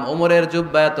দেখলাম ওমরের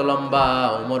জুব্বা এত লম্বা,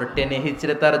 ওমর টেনে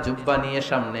হিচড়ে তার জুব্বা নিয়ে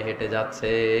সামনে হেঁটে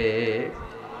যাচ্ছে।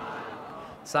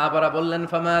 সাহাবারা বললেন,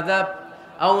 ফামাযা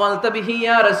আওয়ালতা বিহি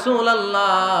ইয়া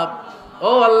রাসূলুল্লাহ, ও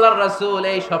আল্লাহর রাসূল,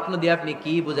 এই স্বপ্ন দিয়ে আপনি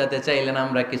কি বোঝাতে চাইলেন,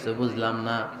 আমরা কিছু বুঝলাম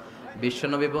না।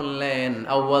 বিশ্বনবী বললেন,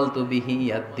 আউয়ালতু বিহি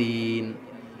আদ-দীন,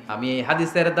 আমি এই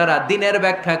হাদিসের দ্বারা দ্বীনের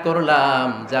ব্যাখ্যা করলাম,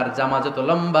 যার জামা যত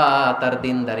লম্বা তার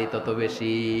দ্বীনদারি তত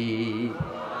বেশি।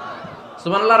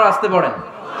 সুবহানাল্লাহ, আসতে পড়েন।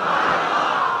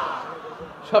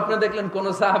 স্বপ্নে দেখলেন কোন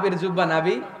সাহাবীর জুব্বা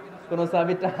নাভি, কোন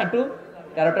সাহাবীরটা হাঁটু,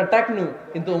 কারোটা টাকনু,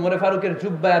 কিন্তু ওমরে ফারুকের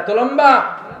জুব্বা এত লম্বা,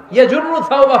 ইয়াজুরু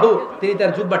সাওবাহু, তিনি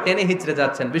তার জুব্বা টেনে হিচড়ে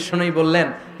যাচ্ছেন। বিশ্বনবী বললেন,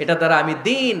 এটা দ্বারা আমি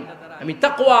দ্বীন, আমি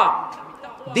তাকওয়া,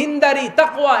 দিনদারি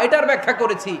তাকওয়া এটার ব্যাখ্যা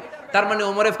করেছি। তার মানে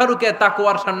ওমরে ফারুকের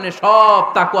তাকওয়ার সামনে সব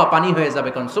তাকওয়া পানি হয়ে যাবে।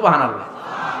 কোন সুবহানাল্লাহ।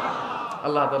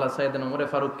 আল্লাহ তাআলা সাইয়েদনা ওমরে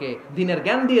ফারুককে দ্বীনের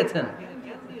জ্ঞান দিয়েছেন,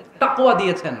 তাকওয়া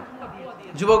দিয়েছেন।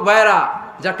 যুবক ভাইরা,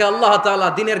 যাকে আল্লাহ তাআলা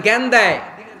দ্বীনের জ্ঞান দেয়,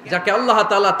 যাকে আল্লাহ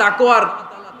তাআলা তাকওয়ার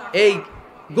এই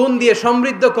গুণ দিয়ে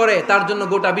সমৃদ্ধ করে, তার জন্য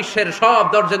গোটা বিশ্বের সব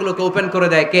দরজাগুলোকে ওপেন করে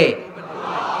দেয় কে?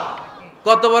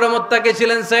 কত বড় মুত্তাকি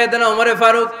ছিলেন সাইয়েদনা ওমরে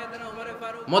ফারুক।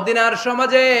 মদিনার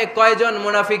সমাজে কয়জন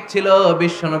মুনাফিক ছিল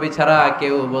বিশ্বনবী ছাড়া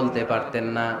কেউ বলতে পারতেন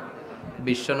না।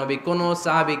 বিশ্বনবী কোন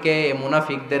সাহাবীকে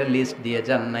মুনাফিকদের লিস্ট দিয়ে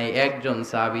যান নাই, একজন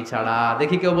সাহাবী ছাড়া।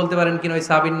 দেখি কেউ বলতে পারেন কিনা ওই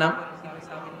সাহাবীর নাম?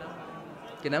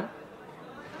 কি নাম?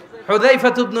 হুযায়ফা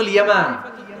ইবনুল ইয়ামান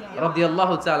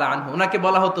রাদিয়াল্লাহু তাআলা আনহু। ওনাকে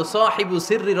বলা হতো সাহিবু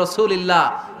সিররি রাসূলিল্লাহ,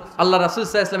 আল্লাহ রাসূল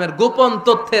সাল্লাল্লাহু আলাইহি ওয়াসাল্লামের গোপন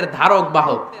তথ্যের ধারক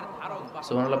বাহক।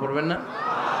 সুবহানাল্লাহ পড়বেন না?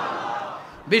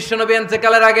 বিশ্বনবী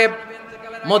ইন্তেকালের আগে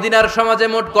মদিনার সমাজে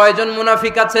মোট কয়জন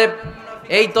মুনাফিক আছে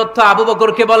এই তথ্য আবু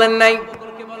বকরকে বলেন নাই,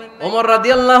 ওমর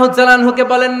রাদিয়াল্লাহু তাআলা আনহুকে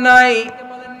বলেন নাই,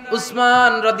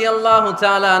 উসমান রাদিয়াল্লাহু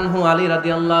তাআলা আনহু, আলী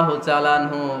রাদিয়াল্লাহু তাআলা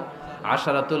আনহু,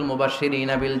 আশারাতুল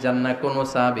মুবাশশিরিনা বিল জান্নাহ কোন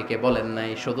সাহাবীকে বলেন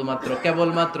নাই। শুধুমাত্র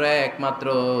কেবলমাত্র একমাত্র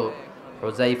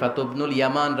হুযায়ফা ইবনুল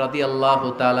ইয়ামান রাদিয়াল্লাহু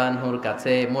তাআলা আনহুর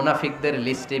কাছে মুনাফিকদের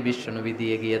লিস্টে বিশ্বনবী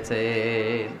দিয়ে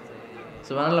গিয়েছেন।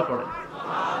 সুবহানাল্লাহ পড়েন।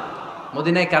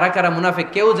 মদিনায় কারা কারা মুনাফিক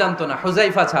কেউ জানতো না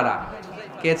হুযায়ফা ছাড়া।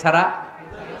 কে ছাড়া?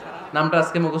 নামটা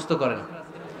আজকে মুখস্থ করেন,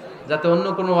 যাতে অন্য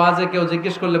কোনো ওয়াজে কেউ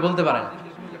জিজ্ঞেস করলে বলতে পারেন।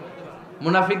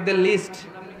 মুনাফিকদের লিস্ট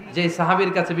যে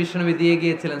সাহাবীর কাছে বিশ্বনবী দিয়ে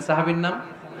গিয়েছিলেন, সাহাবীর নাম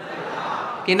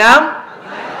কি? নাম?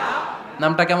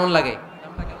 নামটা কেমন লাগে?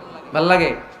 ভাল লাগে?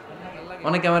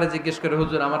 অনেকে আমারে জিজ্ঞেস করে,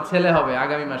 হুজুর আমার ছেলে হবে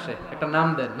আগামী মাসে, একটা নাম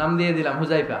দেন। নাম দিয়ে দিলাম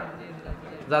হুযায়ফা।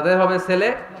 যাদের হবে ছেলে,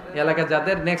 এলাকা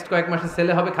যাদের নেক্সট কয়েক মাসে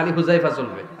ছেলে হবে, খালি হুযায়ফা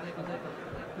চলবে।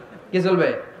 কি চলবে?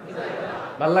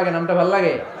 ভাল লাগে? নামটা ভাল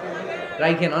লাগে?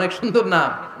 রাইখেন, অনেক সুন্দর নাম।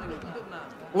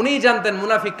 উনি জানতেন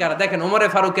মুনাফিক কারা। দেখেন ওমরে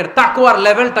ফারুকের তাকওয়ার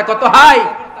লেভেলটা কত হাই।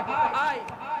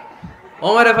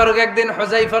 ওমরে ফারুক একদিন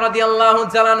হুযায়ফা রাদিয়াল্লাহু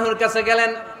তাআলা আনহুর কাছে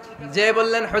গেলেন, যে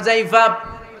বললেন, হুযায়ফা,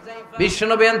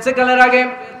 বিশ্বনবী ইন্তেকালের আগে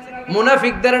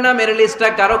মুনাফিকদের নামের লিস্টটা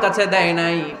কারো কাছে দেয়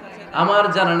নাই, আমার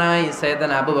জানা নাই,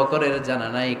 সাইয়েদনা আবু বকরের জানা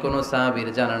নাই, কোন সাহাবীর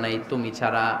জানা নাই, তুমি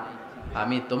ছাড়া।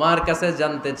 আমি তোমার কাছে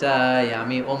জানতে চাই,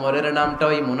 আমি ওমরের নামটা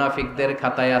ওই মুনাফিকদের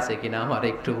খাতায় আছে কিনা আমার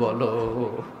একটু বলো।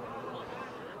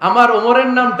 আমার ওমরের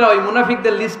নামটা ওই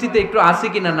মুনাফিকদের লিস্টিতে একটু আছে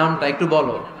কিনা, নামটা একটু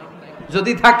বলো।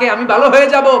 যদি থাকে আমি ভালো হয়ে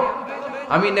যাব।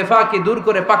 আমি নেফাকি দূর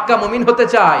করে পাক্কা মুমিন হতে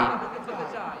চাই।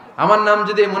 আমার নাম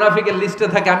যদি মুনাফিকের লিস্টে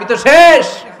থাকে আমি তো শেষ।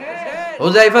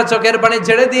 হুযায়ফা চোখের পানি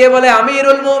ছেড়ে দিয়ে বলে,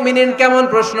 আমিরুল মুমিনিন, কেমন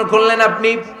প্রশ্ন করলেন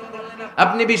আপনি?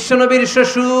 আপনি বিশ্বনবীর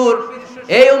শ্বশুর।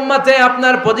 এই উম্মতে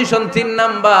আপনার পজিশন 3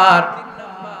 নাম্বার।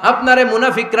 আপনারে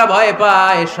মুনাফিকরা ভয়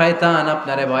পায়, শয়তান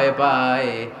আপনারে ভয়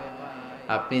পায়।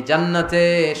 আপনি জান্নাতে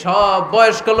সব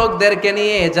বয়স্ক লোকদেরকে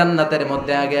নিয়ে জান্নাতের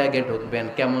মধ্যে আগে আগে ঢুকবেন,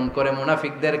 কেমন করে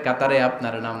মুনাফিকদের কাতারে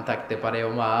আপনার নাম থাকতে পারে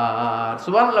ওমর?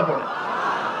 সুবহানাল্লাহ পড়ে।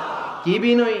 কি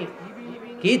বিনয়ী,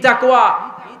 কি তাকওয়া।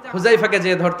 হুযায়ফাকে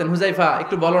যে ধরতেন, হুযায়ফা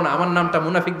একটু বলো না আমার নামটা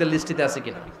মুনাফিকদের লিস্টিতে আছে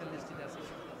কিনা।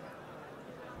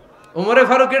 ওমরে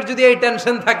ফারুকের যদি এই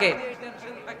টেনশন থাকে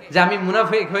যে আমি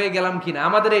মুনাফিক হয়ে গেলাম কিনা,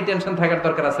 আমাদের এই টেনশন থাকার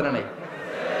দরকার আছে না নাই?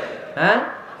 হ্যাঁ,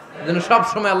 যেন সব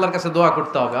সময় আল্লাহর কাছে দোয়া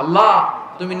করতে হবে, আল্লাহ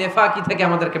তুমি নেফাকি থেকে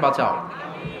আমাদেরকে বাঁচাও।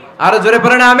 আরো জোরে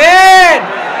পড়েন আমিন।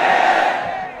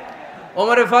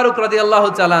 ওমরে ফারুক রাদিয়াল্লাহু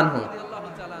তাআলা আনহু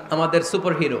আমাদের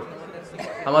সুপার হিরো,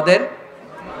 আমাদের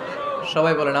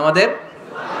সবাই বলেন আমাদের।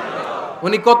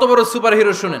 উনি কত বড় সুপার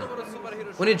হিরো শুনেন।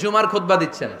 উনি জুমার খুতবা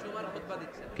দিচ্ছেন।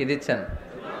 কি দিচ্ছেন?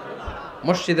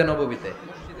 মসজিদে নববীতে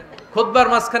খুতবার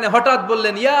মাঝখানে হঠাৎ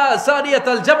বললেন, ইয়া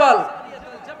সারিয়াতাল জাবাল,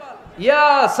 ইয়া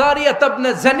সারিয়াত ইবনে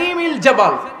জানিমিল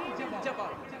জাবাল।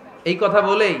 এই কথা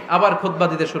বলেই আবার খুতবা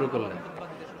দিতে শুরু করলেন।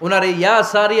 ওনার এই ইয়া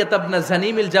সারিয়াত ইবনে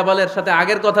জানিমিল জাবালের সাথে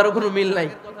আগের কথারও কোনো মিল নাই,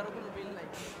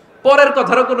 পরের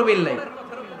কথারও কোনো মিল নাই।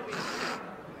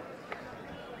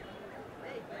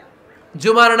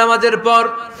 জুমার নামাজের পর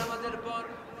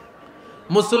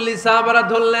মুসল্লি সাহাবারা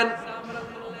ধরলেন,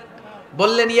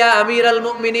 বললেন, ইয়া আমিরাল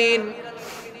মুমিনিন।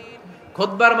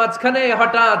 খুতবার মাঝখানে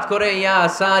হঠাৎ করে ইয়া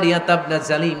সারিয়াত ইবনে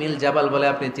জানিমিল জাবাল বলে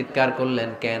আপনি চিৎকার করলেন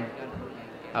কেন?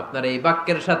 আপনার এই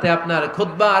বাক্যের সাথে আপনার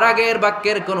খুতবার আগের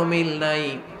বাক্যের কোনো মিল নাই,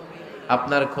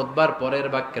 আপনার খুতবার পরের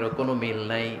বাক্যেরও কোনো মিল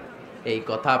নাই। এই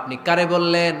কথা আপনি কারে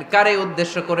বললেন, কারে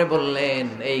উদ্দেশ্য করে বললেন?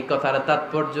 এই কথার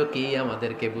তাৎপর্য কি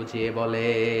আমাদেরকে বুঝিয়ে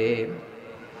বলেন।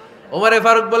 ওমরে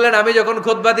ফারুক বললেন, আমি যখন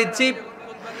খুতবা দিচ্ছি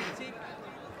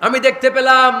আমি দেখতে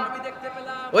পেলাম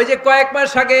ওই যে কয়েক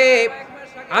মাস আগে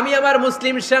আমি আমার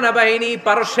মুসলিম সেনাবাহিনী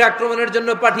পারস্যে আক্রমণের জন্য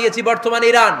পাঠিয়েছি বর্তমান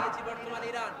ইরান।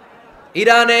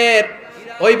 ইরানের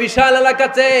ওই বিশাল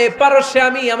এলাকাতে পারস্যে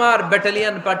আমি আমার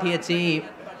ব্যাটালিয়ন পাঠিয়েছি।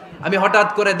 আমি হঠাৎ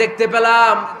করে দেখতে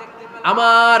পেলাম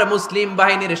আমার মুসলিম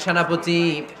বাহিনীর সেনাপতি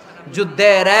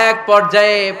যুদ্ধের এক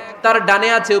পর্যায়ে তার ডানে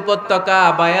আছে উপত্যকা,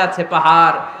 বায়ে আছে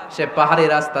পাহাড়, সে পাহাড়ি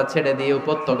রাস্তা ছেড়ে দিয়ে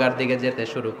উপত্যকার দিকে যেতে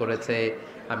শুরু করেছে।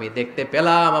 আমি দেখতে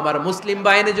পেলাম আমার মুসলিম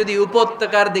বাহিনী যদি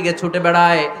উপত্যকার দিকে ছুটে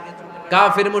বেড়ায়,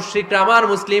 কাফির মুশরিকরা আমার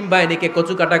মুসলিম বাহিনীকে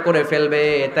কচুকাটা করে ফেলবে।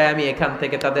 তাই আমি এখান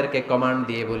থেকে তাদেরকে কমান্ড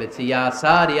দিয়ে বলেছি, ইয়া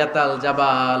সারিয়াতাল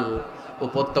জাবাল,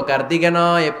 উপত্যকার দিকে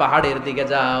নয় পাহাড়ের দিকে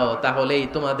যাও, তাহলেই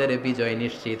তোমাদের বিজয়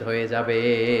নিশ্চিত হয়ে যাবে।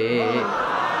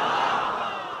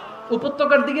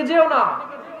 উপত্যকার দিকে যেও না,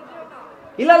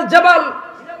 ইলাল জাবাল,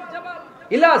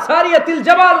 ইলা সারিয়াতিল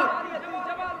জাবাল,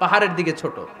 পাহাড়ের দিকে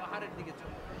ছোট।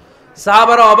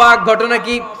 সাহাবারা অবাক, ঘটনা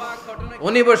কি?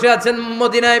 উনি বসে আছেন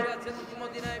মদিনায়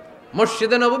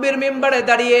মসজিদে নববীর মিম্বারে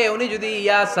দাঁড়িয়ে, উনি যদি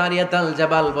ইয়া সারিয়াতাল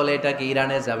জাবাল বলে, এটা কি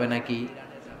ইরানে যাবে নাকি?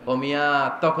 ও মিয়া,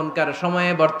 তখনকার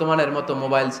সময়ে বর্তমানের মতো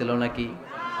মোবাইল ছিল নাকি,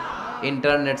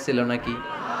 ইন্টারনেট ছিল নাকি,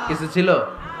 কিছু ছিল?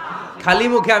 খালি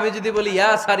মুখে আমি যদি বলি ইয়া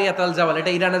সারিয়াতাল জাবাল,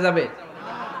 এটা ইরানে যাবে,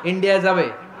 ইন্ডিয়া যাবে,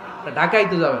 ঢাকায়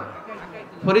তো যাবে না,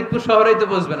 ফরিদপুর শহরেই তো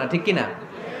বসবে না, ঠিক কিনা?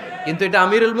 কিন্তু এটা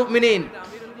আমিরুল মুমিনিন,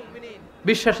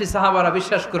 বিশ্বাসী সাহাবারা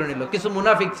বিশ্বাস করে নিল। কিছু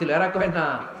মুনাফিক ছিল, এরা কয় না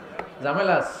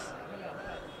ঝামেলাস,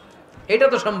 এটা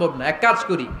তো সম্ভব না, এক কাজ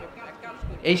করি,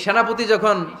 এই সেনাপতি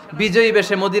যখন বিজয়ী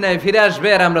বেশে মদিনায় ফিরে আসবে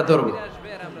আর আমরা ধরবো।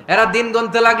 এরা দিন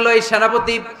গুনতে লাগলো, এই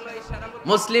সেনাপতি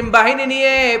মুসলিম বাহিনী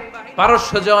নিয়ে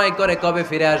পারস্য জয় করে কবে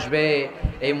ফিরে আসবে।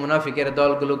 এই মুনাফিকের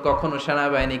দলগুলো কখনো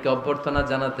সেনাবাহিনীকে অভ্যর্থনা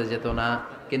জানাতে যেত না,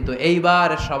 কিন্তু এইবার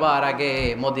সবার আগে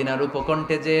মদিনার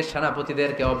উপকণ্ঠে যে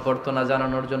সেনাপতিদেরকে অভ্যর্থনা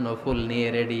জানানোর জন্য ফুল নিয়ে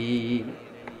রেডি,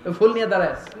 ফুল নিয়ে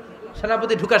দাঁড়ায়।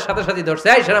 সেনাপতি ঢুকার সাথে সাথে ধরছে,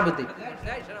 এই সেনাপতি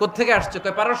কোত্থেকে আসছে?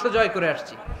 কয় পারস্য জয় করে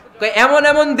আসছি। কয় এমন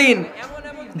এমন দিন,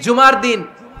 জুমার দিন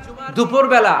দুপুর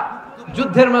বেলা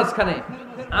যুদ্ধের মাঝখানে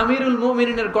আমিরুল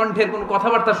মুমিনিনের কণ্ঠের কোন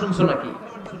কথাবার্তা শুনছো নাকি?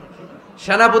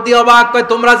 সেনাপতি অবাক, কয়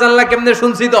তোমরা জানলা কেমনে?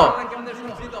 শুনছি তো।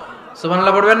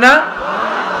 সুবহানাল্লাহ পড়বেন না?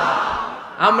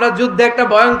 আমরা যুদ্ধে একটা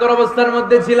ভয়ঙ্কর অবস্থার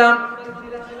মধ্যে ছিলাম,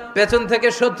 পেছন থেকে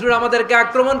শত্রুরা আমাদেরকে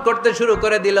আক্রমণ করতে শুরু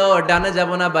করে দিল। ডানে যাব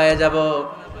না বায়ে যাব,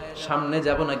 সামনে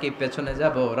যাব নাকি পেছনে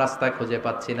যাব, রাস্তা খুঁজে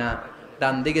পাচ্ছি না।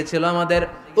 ডান দিকে ছিল আমাদের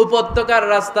উপত্যকার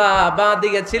রাস্তা, বাঁ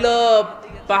দিকে ছিল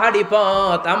পাহাড়ি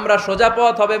পথ। আমরা সোজা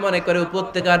পথ হবে মনে করে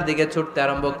উপত্যকার দিকে ছুটতে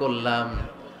আরম্ভ করলাম।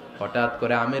 হঠাৎ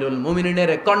করে আমিরুল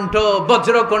মুমিনিনের কণ্ঠ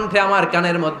বজ্র কণ্ঠে আমার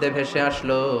কানের মধ্যে ভেসে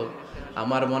আসলো।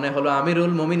 আমার মনে হলো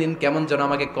আমিরুল মুমিনিন কেমন যেন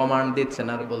আমাকে কমান্ড দিচ্ছেন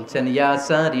আর বলছেন, ইয়া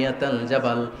সারিয়াতাল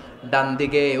জাবাল, ডান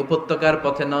দিকে উপত্যকার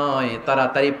পথে নয়,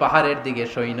 তাড়াতাড়ি পাহাড়ের দিকে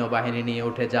সৈন্যবাহিনী নিয়ে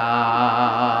উঠে যা।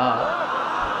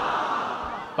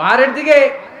 পাহাড়ের দিকে,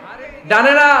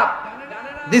 ডানে না।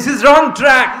 This is wrong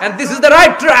track and this is the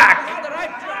right track.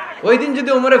 ওই দিন যদি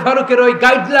ওমরে ফারুকের ওই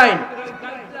গাইডলাইন,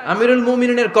 আমিরুল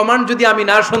মুমিনিনের কমান্ড যদি আমি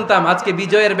না শুনতাম, আজকে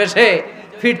বিজয়ের বেশে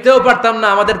ফিরতেও পারতাম না,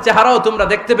 আমাদের চেহারাও তোমরা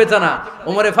দেখতে পেতে না।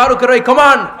 ওমরে ফারুকের ওই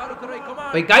কমান্ড,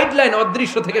 ওই গাইডলাইন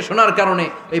অদৃশ্য থেকে শোনার কারণে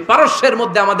এই পারস্যের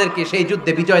মধ্যে আমাদেরকে সেই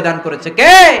যুদ্ধে বিজয় দান করেছে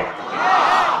কে?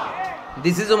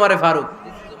 দিস ইজ ওমরে ফারুক,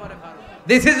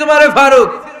 দিস ইজ ওমরে ফারুক।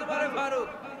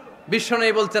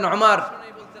 বিশ্বনবী বলছেন, ওমর,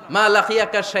 মা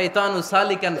লাকিয়াকা শাইতানু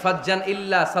সালিকান ফাজ্জান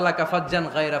ইল্লা সালাকা ফাজ্জান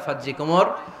গায়রা ফাজ্জিক। ওমর,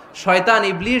 শয়তান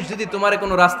ইবলিস যদি তোমার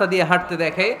কোনো রাস্তা দিয়ে হাঁটতে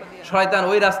দেখে, শয়তান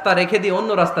ওই রাস্তা রেখে দিয়ে অন্য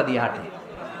রাস্তা দিয়ে হাঁটে।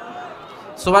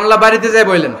 সুবহানাল্লাহ বাড়িতে যায়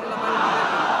বললেন।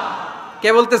 কে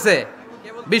বলতেছে?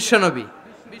 বিশ্বনবী।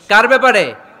 কার ব্যাপারে?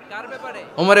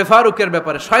 ওমরে ফারুকের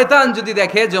ব্যাপারে। শয়তান যদি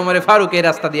দেখে যে ওমরে ফারুক এই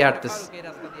রাস্তা দিয়ে হাঁটতেছে,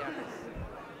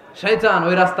 শয়তান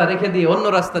ওই রাস্তা রেখে দিয়ে অন্য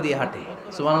রাস্তা দিয়ে হাঁটে।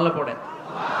 সুবহানাল্লাহ পড়েন।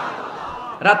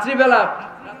 রাত্রিবেলা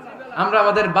আমরা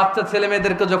আমাদের বাচ্চা ছেলে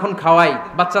মেয়েদেরকে যখন খাওয়াই,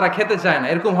 বাচ্চারা খেতে চায় না,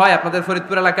 এরকম হয় আপনাদের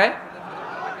ফরিদপুর এলাকায়?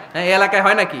 হ্যাঁ, এই এলাকায়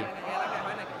হয় নাকি?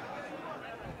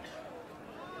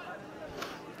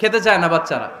 খেতে চায় না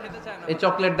বাচ্চারা, এই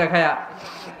চকলেট দেখায়া,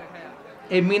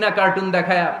 এই মিনা কার্টুন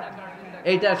দেখায়া,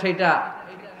 এইটা সেইটা,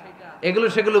 এগুলো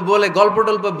সেগুলো বলে, গল্প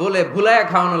টল্প বলে ভুলায়া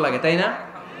খাওয়ানো লাগে, তাই না?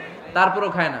 তারপরও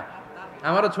খায় না।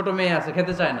 আমারও ছোট মেয়ে আছে,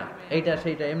 খেতে চায় না, এইটা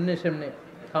সেইটা এমনি সেমনি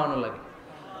খাওয়ানো লাগে।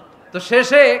 তো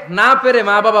শেষে না পেরে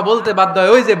মা বাবা বলতে বাধ্য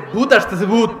হয়, ওই যে ভূত আসতেছে,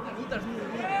 ভূত,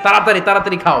 তাড়াতাড়ি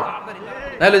তাড়াতাড়ি খাও,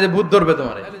 নাহলে যে ভূত ধরবে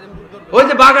তোমারে। ওই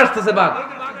যে বাঘ আসতেছে, বাঘ,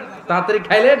 তাড়াতাড়ি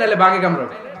খাইলে নাহলে বাঘে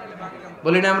কামড়াবে।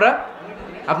 বলি না আমরা?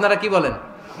 আপনারা কি বলেন?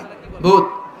 ভূত।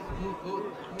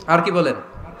 আর কি বলেন?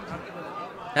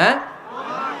 হ্যাঁ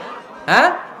হ্যাঁ,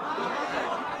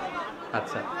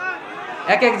 আচ্ছা,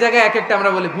 এক এক জায়গায় এক একটা আমরা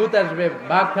বলি, ভূত আসবে,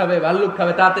 বাঘ খাবে, ভাল্লুক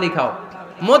খাবে, তাড়াতাড়ি খাও।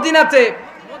 মদিনাতে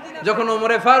যখন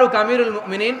ওমরে ফারুক আমিরুল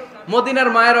মুমিনিন, মদিনার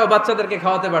মায়েরাও বাচ্চাদেরকে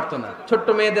খাওয়াতে পারতো না, ছোট্ট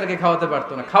মেয়েদেরকে খাওয়াতে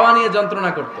পারতো না, খাওয়া নিয়ে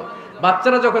যন্ত্রণা করতো।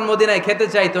 বাচ্চারা যখন মদিনায় খেতে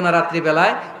চাইতো না রাত্রি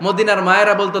বেলায়, মদিনার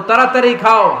মায়েরা বলতো তাড়াতাড়ি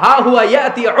খাও, হা হুয়া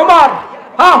ইয়াতি উমর,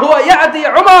 হা হুয়া ইয়াতি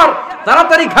উমর,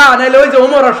 তাড়াতাড়ি খা নাইলে ওই যে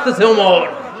ওমর আসতেছে Omar.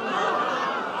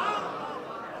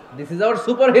 This is our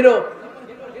super hero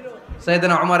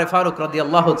সাইয়েদনা Umar Faruk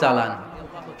রাদিয়াল্লাহু তাআলা।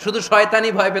 শুধু শয়তানি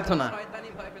ভয় পেত না,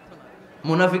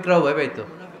 মুনাফিকরাও ভয় পেত,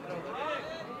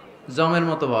 জমের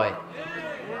মতো ভয়।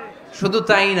 শুধু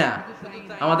তাই না,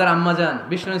 আমাদের আম্মাজান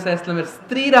বিষ্ণু ইসা ইসলামের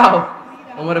স্ত্রীরাও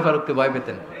ওমর ফারুককে ভয়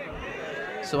পেতেন।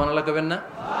 সুবহানাল্লাহ কইবেন না?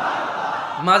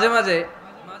 মাঝে মাঝে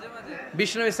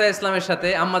বিষ্ণু ইসা ইসলামের সাথে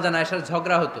আম্মাজান আয়েশার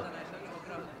ঝগড়া হতো,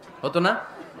 হতো না?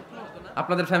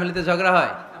 আপনাদের ফ্যামিলিতে ঝগড়া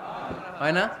হয়?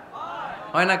 হয় না?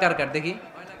 হয় না? কার কার দেখি?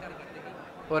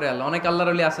 ওরে আল্লাহ, অনেক আল্লাহর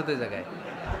ওলি আছে তো এই জায়গায়।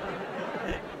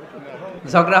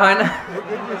 ঝগড়া হয় না?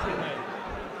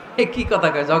 এ কি কথা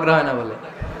কয়, ঝগড়া হয় না বলে?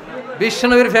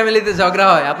 বিশ্বনবীর ফ্যামিলিতে ঝগড়া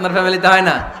হয়, আপনার ফ্যামিলিতে হয়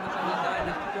না?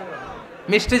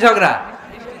 মিষ্টি ঝগড়া।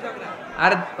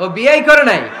 আর ও বিয়েই করে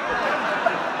নাই।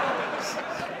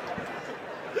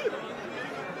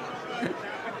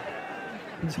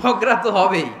 ঝগড়া তো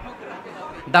হবেই,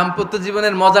 দাম্পত্য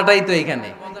জীবনের মজাটাই তো এখানে।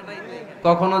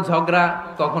 কখনো ঝগড়া,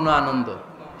 কখনো আনন্দ,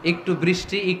 একটু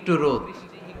বৃষ্টি, একটু রোদ,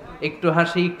 একটু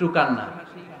হাসি, একটু কান্না,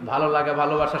 ভালো লাগা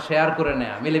ভালোবাসা শেয়ার করে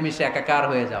নেয়া, মিলেমিশে একাকার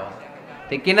হয়ে যাওয়া,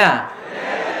 ঠিক কিনা?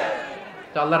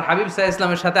 তো আল্লাহর হাবিব সাল্লাল্লাহু আলাইহি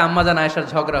ওয়াসাল্লামের সাথে আম্মাজান আয়েশার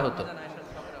ঝগড়া হতো।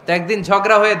 তো একদিন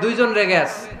ঝগড়া হয়ে দুইজন রেগে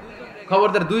আছে।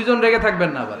 খবরদার দুইজন রেগে থাকবেন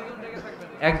না, আবার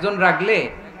একজন রাগলে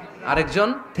আরেকজন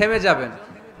থেমে যাবেন,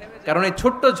 কারণ এই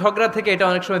ছোট্ট ঝগড়া থেকে এটা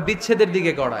অনেক সময় বিচ্ছেদের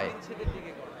দিকে গড়ায়।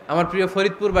 আমার প্রিয়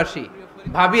ফরিদপুরবাসী,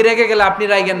 ভাবি রেগে গেলে আপনি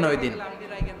রাইগেন না, ওই দিন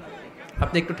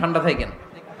আপনি একটু ঠান্ডা থাকেন।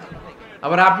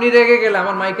 আবার আপনি রেগে গেলে,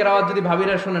 আমার মাইকের আওয়াজ যদি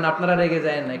ভাবিরা শুনেন, আপনারা রেগে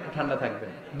যায় না, একটু ঠান্ডা থাকবেন।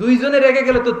 দুইজনে রেগে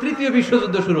গেলে তো তৃতীয়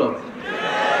বিশ্বযুদ্ধ শুরু হবে,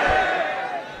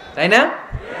 তাই না?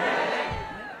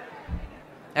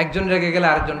 একজন রেগে গেলে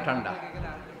আরেকজন ঠান্ডা,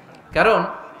 কারণ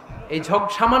এই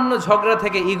সামান্য ঝগড়া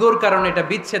থেকে ইগোর কারণে এটা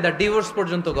বিচ্ছেদ আর ডিভোর্স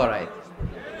পর্যন্ত গড়ায়।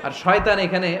 আর শয়তান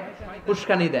এখানে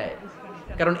উস্কানি দেয়,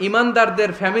 কারণ ইমানদারদের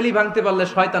ফ্যামিলি ভাঙতে পারলে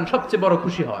শয়তান সবচেয়ে বড়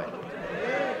খুশি হয়,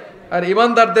 আর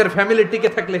ইমানদারদের ফ্যামিলি টিকে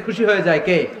থাকলে খুশি হয়ে যায়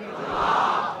কে?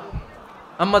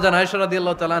 আম্মাজান আয়েশা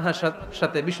রাদিয়াল্লাহু তাআলা আনহার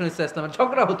সাথে বিষ্ণু ইসা ইসলামের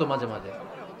ঝগড়া হতো মাঝে মাঝে।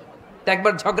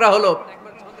 একবার ঝগড়া হলো,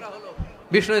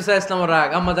 বিষ্ণু ইসা ইসলামও রাগ,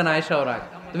 আম্মাজান আয়েশাও রাগ।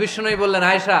 তো বিষ্ণুই বললেন,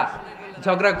 আয়েশা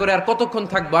ঝগড়া করে আর কতক্ষণ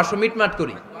থাকবো, আসো মিটমাট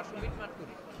করি।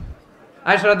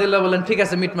 আয়েশা রাদিয়াল্লাহু বললেন, ঠিক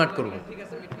আছে মিটমাট করব।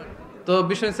 তো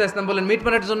বিষ্ণু ইসা ইসলাম বললেন,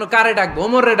 মিটমাটের জন্য কারে ডাকবো?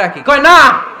 ওমর রে ডাকি। কয় না,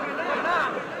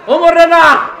 ওমর রে না,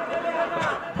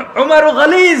 ওমর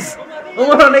গালিজ,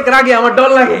 ওমর অনেক রাগে, আমার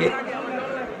ডর লাগে।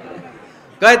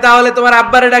 কয় তাহলে তোমার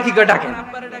আব্বারে ডাকি। কয় ডাকেন।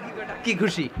 কি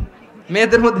খুশি,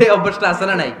 মেয়েদের মধ্যে অভ্যাসটা আছে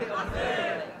না নাই?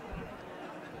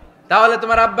 তাহলে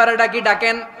তোমার আব্বারে ডাকি,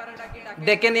 ডাকেন।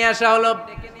 ডেকে নিয়ে আসা হলো।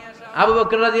 আবু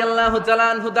বকর রাদিয়াল্লাহু তাআলা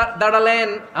আনহু দাঁড়ালেন,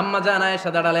 আম্মাজান আয়েশা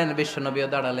দাঁড়ালেন, বিশ্বনবীও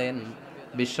দাঁড়ালেন।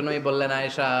 বিশ্বনবী বললেন,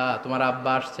 আয়েশা তোমার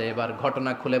আব্বা আসছে, এবার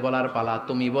ঘটনা খুলে বলার পালা,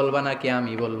 তুমি বলবা নাকি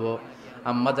আমি বলবো?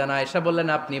 আম্মাজান আয়েশা বললেন,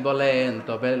 আপনি বলেন,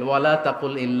 তবে ওয়ালা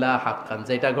তাকুল ইল্লা হাক্কান,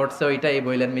 যেটা ঘটছে ওইটাই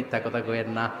বললেন, মিথ্যা কথা কইেন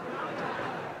না।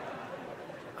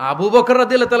 আবু বকর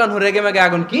রাদিয়াল্লাহু তাআলা আনহু রেগে মেগে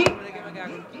আগুন, কি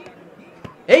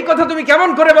এই কথা তুমি কেমন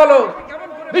করে বলো?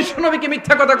 বিশ্বনবীকে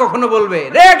মিথ্যা কথা কখনো বলবে?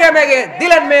 রেগে মেগে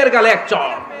দিলেন মেয়ের গালে এক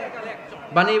চড়।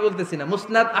 বানিয়ে বলতেছি না,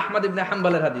 মুসনাদ আহমদ ইবনে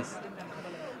হাম্বলের হাদিস।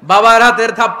 বাবার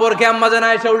হাতের থাপ্পড়কে আম্মাজান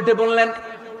আয়েশা উল্টে বললেন।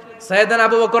 সাইয়েদনা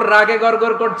আবু বকর রাগে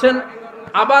গড়গড় করছেন,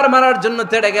 আবার মারার জন্য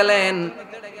তেড়ে গেলেন।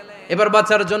 এবার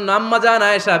বাঁচার জন্য আম্মাজান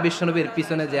আয়েশা বিশ্বনবীর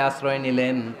পিছনে যে আশ্রয়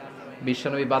নিলেন,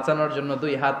 বিশ্বনবী বাঁচানোর জন্য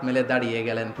দুই হাত মেলে দাঁড়িয়ে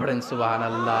গেলেন। পড়েন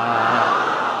সুবহানাল্লাহ।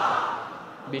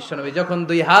 বিশ্বনবী যখন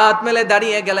দুই হাত মেলে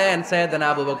দাঁড়িয়ে গেলেন, সাইয়েদনা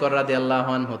আবু বকর রাদিয়াল্লাহু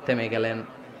আনহু থেমে গেলেন।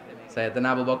 সাইয়েদনা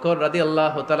আবু বকর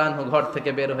রাদিয়াল্লাহু তাআলা আনহু ঘর থেকে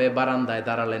বের হয়ে বারান্দায়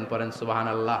দাঁড়ালেন। পড়েন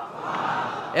সুবহানাল্লাহ।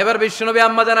 এবার বিশ্বনবী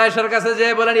আম্মাজান আয়েশার কাছে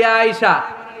যেয়ে বলেন, ইয়া আয়েশা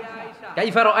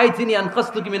কাইফা রাআইতিনি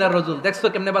আনকাসতুকি মিনার রাজুল, দেখছো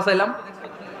কেমনে বাঁচাইলাম?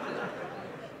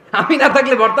 আমি না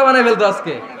থাকলে ভর্তা বানাই ফেলতো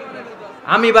আজকে।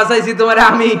 আমি বাঁচাইছি তোমারে,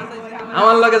 আমি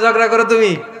আমার লগে ঝগড়া করো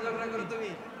তুমি?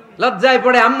 লজ্জায়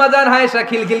পড়ে আম্মাজান আয়েশা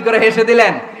খিলখিল করে হেসে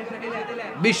দিলেন,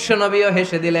 বিশ্বনবীও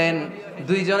হেসে দিলেন।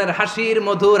 দুইজনের হাসির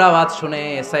মধুর আওয়াজ শুনে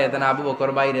সাইয়েদনা আবু বকর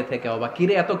বাইরে থেকে অবাক,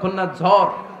 কিরে এতক্ষণ না ঝড়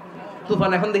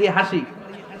তুফান, এখন দেখি হাসি।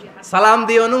 সালাম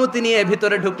দিয়ে অনুমতি নিয়ে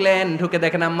ভিতরে ঢুকলেন। ঢুকে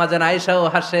দেখেন আম্মাজান আয়েশাও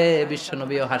হাসে,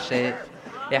 বিশ্বনবীও হাসে।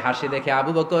 এ হাসি দেখে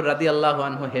আবু বকর রাদিয়াল্লাহু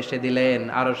আনহু হেসে দিলেন।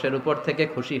 আরশের উপর থেকে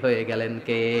খুশি হয়ে গেলেন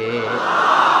কে?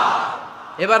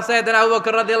 এবার সাইয়েদনা আবু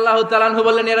বকর রাদিয়াল্লাহু তাআলা আনহু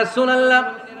বললেন, ইয়া রাসূলুল্লাহ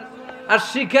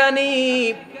আশরিকানি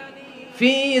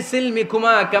ফি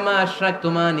সিলমিকুমা কামা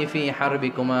আশরাকতুমানি ফি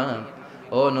হারবিকুমা।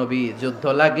 ও নবী, যুদ্ধ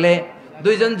লাগলে,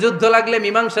 দুইজন যুদ্ধ লাগলে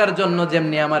মীমাংসার জন্য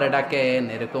যেমনি আমারে ডাকেন,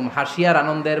 এরকম হাসি আর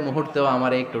আনন্দের মুহূর্তেও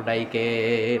আমারে একটু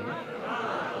ডাইকেন।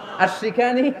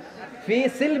 আশরিকানি ফি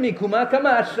সিলমিকুমা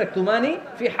কামা আশরাকতুমানি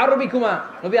ফি হারবিকুমা।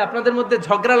 নবী আপনাদের মধ্যে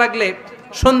ঝগড়া লাগলে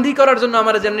সন্ধি করার জন্য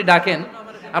আমারে যেমনি ডাকেন,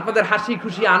 আপনাদের হাসি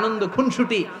খুশি আনন্দ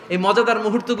খুনসুটি এই মজাদার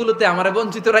মুহূর্তগুলোতে আমারে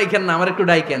বঞ্চিত রাখেন না, আমার একটু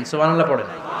ডাইকেন। সুবহানাল্লাহ পড়েন।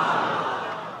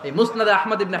 এই মুসনাদে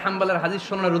আহমদ ইবনে হাম্বলের হাদিস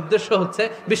শোনার উদ্দেশ্য হচ্ছে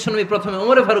বিশ্বনবী প্রথমে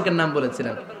ওমরে ফারুকের নাম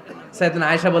বলেছিলেন। সাইয়েদনা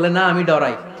আয়েশা বলে না আমি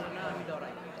ডরাই,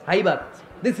 হাইবাত,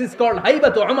 দিস ইজ কল্ড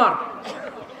হাইবাত ওমর।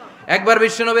 একবার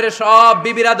বিশ্বনবীর সব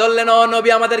বিবিরা ধরলেন, ও নবী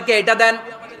আমাদেরকে এটা দেন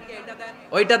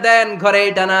ওইটা দেন, ঘরে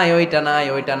এটা নাই ওইটা নাই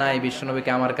ওইটা নাই।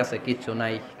 বিশ্বনবীকে আমার কাছে কিচ্ছু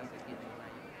নাই,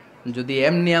 যদি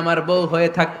এমনি আমার বউ হয়ে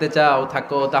থাকতে চাও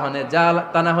থাকো, তাহলে যা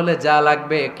তা না হলে যা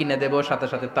লাগবে কিনে দেব, সাথে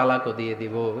সাথে তালাকও দিয়ে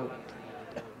দিব।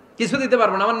 কিছু দিতে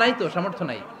পারবো না, আমার নাই তো সামর্থ্য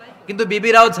নাই, কিন্তু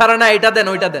বিবিরাও ছাড়া না এটা দেন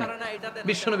ওইটা দেন।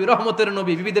 বিশ্বনবী রহমতের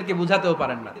নবী, বিবিদেরকে বুঝাতেও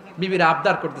পারেন না, বিবিরা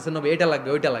আবদার করতেছে নবী এটা লাগবে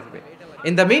ওইটা লাগবে।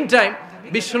 ইন দ্য মিন টাইম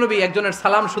বিশ্বনবী একজনের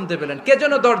সালাম শুনতে পেলেন, কে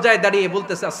যেন দরজায় দাঁড়িয়ে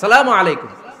বলতেছে আসসালামু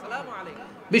আলাইকুম।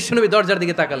 বিশ্বনবী দরজার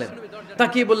দিকে তাকালেন,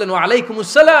 তাকিয়ে বললেন ওয়া আলাইকুমুস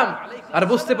সালাম, আর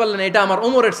বুঝতে পারলেন এটা আমার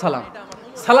ওমরের সালাম।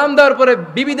 সালাম দেওয়ার পরে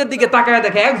বিবিদের দিকে তাকায়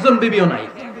দেখে একজন বিবিও নাই,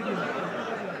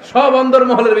 সব অন্দর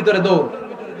মহলের ভিতরে দৌড়।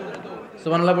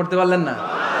 সুবহানাল্লাহ পড়তে পারলেন না?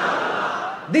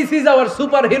 This is our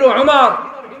super hero Omar.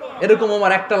 এরকম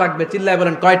ওমর একটা লাগবে, চিল্লায়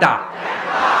বলেন কয়টা?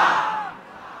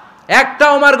 একটা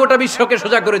ওমর গোটা বিশ্বকে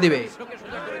সোজা করে দিবে।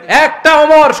 একটা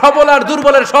ওমর সবল আর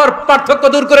দুর্বলের সব পার্থক্য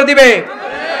দূর করে দিবে,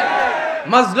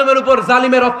 মাজলুমের উপর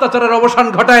জালিমের অত্যাচারের অবসান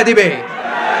ঘটায় দিবে,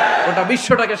 গোটা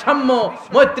বিশ্বটাকে সাম্য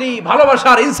মৈত্রী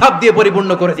ভালোবাসার ইনসাফ দিয়ে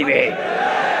পরিপূর্ণ করে দিবে।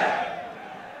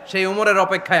 সেই ওমরের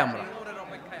অপেক্ষায় আমরা।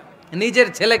 নিজের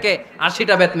ছেলেকে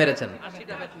 80টা বেত মেরেছেন।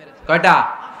 কয়টা?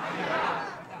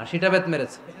 80টা বেত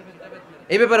মেরেছে।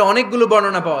 এই ব্যাপারে অনেকগুলো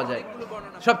বর্ণনা পাওয়া যায়।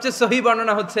 সবচেয়ে সহিহ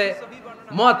বর্ণনা হচ্ছে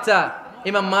মুয়াত্তা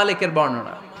ইমাম মালিকের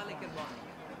বর্ণনা।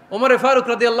 ওমর ফারুক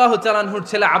রাদিয়াল্লাহু তাআলা আনহুর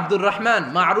ছেলে আব্দুর রহমান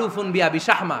মারুফুন বিআবি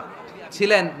শাহমা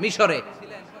ছিলেন মিশরে,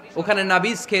 ওখানে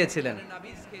নাবিজ খেয়েছিলেন।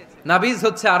 নাবিজ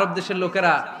হচ্ছে আরব দেশের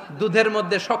লোকেরা দুধের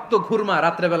মধ্যে শক্ত খুরমা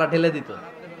রাত্রেবেলা ঢেলে দিত,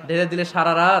 ঢেলে দিলে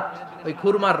সারা রাত ওই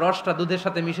খুরমার রসটা দুধের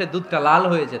সাথে মিশে দুধটা লাল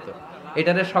হয়ে যেত,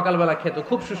 এটারে সকালবেলা খেত,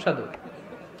 খুব সুস্বাদু,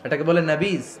 এটাকে বলে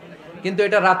নাবিজ। কিন্তু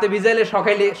এটা রাতে ভিজাইলে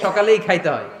সকালেই খাইতে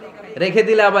হয়, রেখে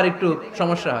দিলে আবার একটু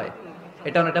সমস্যা হয়,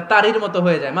 এটা অনেকটা তারির মতো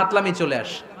হয়ে যায়, মাতলামি চলে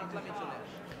আসে।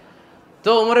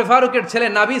 তো ওমরে ফারুকের ছেলে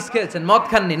নাবিজ খেয়েছেন, মদ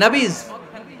খাননি, নাবিজ।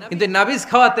 কিন্তু নাবিজ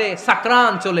খাওয়াতে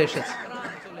সাকরান চলে এসেছে।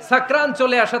 সাকরান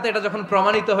চলে আসাতে এটা যখন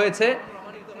প্রমাণিত হয়েছে,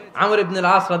 আমর ইবনুল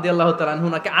আস রাদিয়াল্লাহু তাআলা আনহু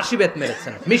নাকি 80 বেত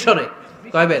মেরেছেন মিশরে।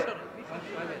 কয় বেত?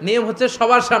 নিয়ম হচ্ছে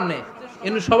সবার সামনে,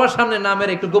 ইনি সবার সামনে না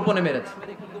মেরে একটু গোপনে মেরেছে।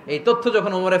 এই তথ্য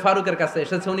যখন ওমরে ফারুকের কাছে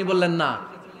এসেছে, উনি বললেন না,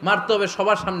 মারতে হবে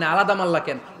সবার সামনে, আলাদা মারলা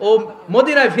কেন? ও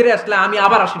মদিনায় ফিরে আসলে আমি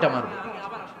আবার 80টা মারব।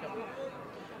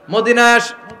 মদিনায়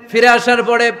ফিরে আসার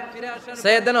পরে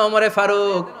সাইয়েদনা ওমরে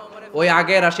ফারুক ওই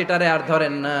আগের 80টারে আর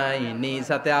ধরেন নাই, নিজ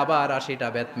হাতে আবার 80টা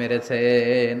বেত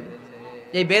মেরেছেন।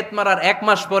 এই বেত মারার 1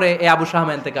 মাস পরে এই আবু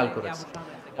শাহমা ইন্তেকাল করেছে।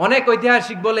 অনেক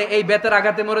ঐতিহাসিক বলে এই বেতের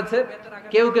আঘাতে মরেছে,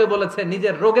 কেউ কেউ বলেছে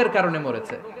নিজের রোগের কারণে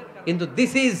মরেছে। কিন্তু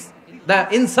দিস ইজ দ্য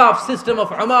ইনসাফ সিস্টেম অফ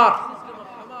ওমর।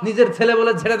 নিজের ছেলে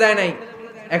বলে ছেড়ে দেয় নাই।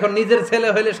 এখন নিজের ছেলে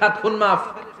হইলে 7 খুন মাফ,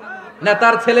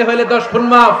 নেতার ছেলে হইলে 10 খুন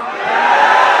মাফ,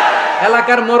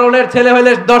 এলাকার মোড়লের ছেলে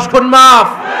হইলে 10 খুন মাফ।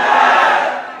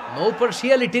 নো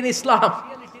পার্সিয়ালিটি ইন ইসলাম।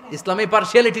 ইসলামে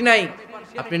পার্সিয়ালিটি নাই।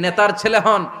 আপনি নেতার ছেলে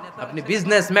হন, আপনি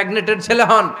বিজনেস ম্যাগনেটের ছেলে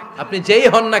হন, আপনি যেই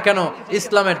হন না কেন,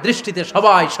 ইসলামের দৃষ্টিতে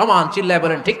সবাই সমান। চিল্লায়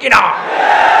বলেন ঠিক কিনা?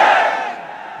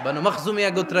 বানু মখজুমিয়া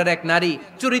গোত্রের এক নারী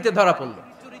চুরিতে ধরা পড়ল।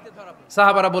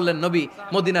 সাহাবারা বললেন, নবী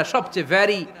মদিনার সবচেয়ে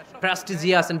ভেরি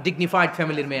প্রেস্টিজিয়াস এন্ড ডিগনিফাইড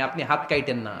ফ্যামিলির মেয়ে, আপনি হাত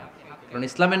কাটেন না, কারণ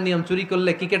ইসলামের নিয়ম চুরি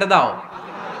করলে কি কেটে দাও।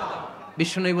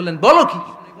 বিশ্বনবী বললেন, বলো কি?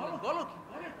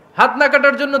 হাত না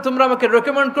কাটার জন্য তোমরা আমাকে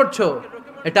রেকমেন্ড করছো?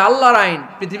 এটা আল্লাহর আইন,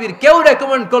 পৃথিবীর কেউ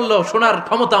রেকমেন্ড করলো শোনার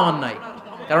ক্ষমতা আমার নাই,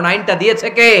 কারণ আইনটা দিয়েছে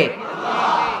কে?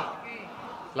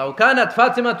 লাউ কানাত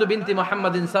ফাতিমাতু বিনতি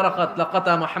মুহাম্মাদিন সারাকাত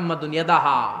লাকাতা মুহাম্মাদুন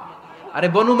ইয়াদাহা। আরে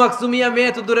বনু মাকসুমিয়া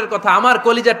মেয়ে তো দূরের কথা, আমার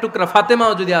কলিজার টুকরা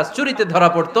ফাতেমাও যদি আজ চুরিতে ধরা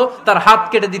পড়তো, তার হাত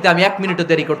কেটে দিতে আমি 1 মিনিটও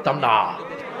দেরি করতাম না।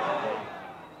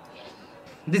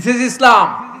 দিস ইজ ইসলাম।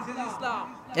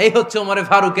 এই হচ্ছে ওমরে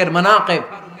ফারুকের মানাকিব।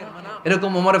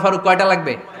 এরকম ওমরে ফারুক কয়টা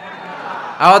লাগবে?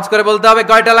 আওয়াজ করে বলতে হবে,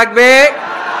 কয়টা লাগবে?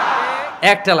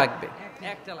 একটা লাগবে।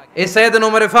 এই সাইয়েদনা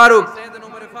ওমরে ফারুক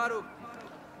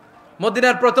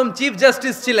মদিনার প্রথম চিফ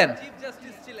জাস্টিস ছিলেন।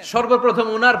 সর্বপ্রথম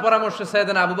উনার পরামর্শে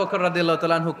সাইয়েদনা আবু বকর রাদিয়াল্লাহু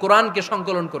তাআলা আনহু কোরআনকে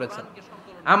সংকলন করেছেন।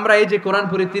 আমরা এই যে কোরআন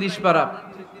পড়ি 30 পারা,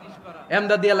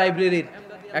 এমদাদিয়া লাইব্রেরির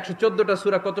 114টা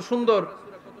সূরা, কত সুন্দর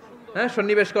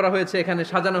সন্নিবেশ করা হয়েছে, এখানে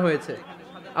সাজানো হয়েছে।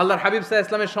 আল্লাহর হাবিব সাল্লাল্লাহু আলাইহি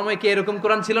ওয়াসাল্লামের সময় কি এরকম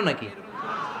কোরআন ছিল নাকি?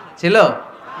 ছিল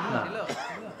না।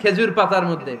 খেজুর পাতার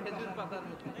মধ্যে,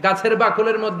 গাছের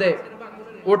বাকলের মধ্যে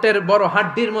ওটের বড়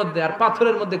হাড্ডির মধ্যে আর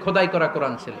পাথরের মধ্যে খোদাই করা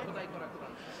কোরআন ছিল।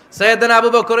 সাইয়েদনা আবু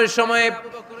বকরের সময়ে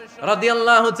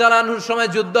রাদিয়াল্লাহু তাআলা আনহুর সময়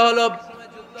যুদ্ধ হলো,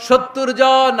 70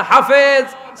 জন হাফেজ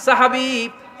সাহাবী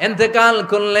ইন্তেকাল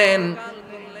করলেন।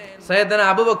 সাইয়েদনা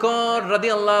আবু বকর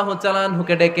রাদিয়াল্লাহু তাআলা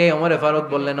আনহুকে ডেকে ওমর ফারুক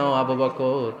বললেন, ও আবু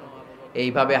বকর,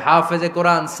 এইভাবে হাফেজে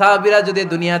কোরআন সাহাবীরা যদি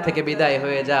দুনিয়া থেকে বিদায়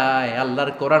হয়ে যায়,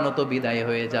 আল্লাহর কোরআনও তো বিদায়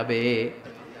হয়ে যাবে।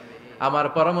 আমার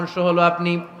পরামর্শ হলো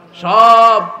আপনি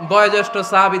সব বয়োজ্যেষ্ঠ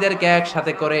সাহাবীদেরকে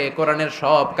একসাথে করে কোরআনের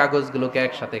সব কাগজগুলোকে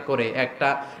একসাথে করে একটা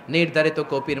নির্ধারিত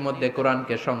কপির মধ্যে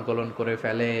কোরআনকে সংকলন করে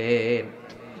ফেলেন।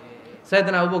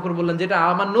 সাইয়েদনা আবু বকর বললেন, যেটা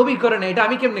আমার নবী করে না, এটা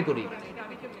আমি কেমনে করি?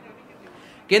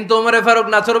 কিন্তু ওমর ফারুক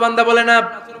নাছোড়বান্দা বলে না,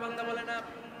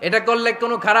 এটা করলে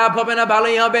কোনো খারাপ হবে না,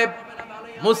 ভালোই হবে।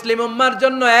 মুসলিম উম্মার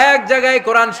জন্য এক জায়গায়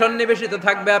কোরআন সন্নিবেশিত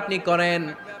থাকবে, আপনি করেন।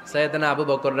 সাইয়েদনা আবু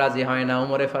বকর রাজি হয় না,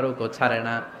 ওমর ফারুকও ছাড়ে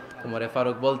না। ওমর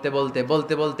ফারুক বলতে বলতে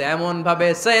বলতে বলতে এমন ভাবে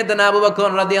সাইয়েদনা আবু বকর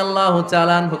রাদিয়াল্লাহু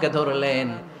তাআলা আনহুকে ধরলেন,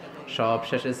 সব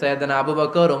শেষে সাইয়েদনা আবু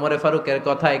বকর ওমর ফারুকের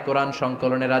কথায় কোরআন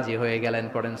সংকলনে রাজি হয়ে গেলেন।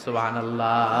 পড়েন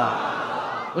সুবহানাল্লাহ।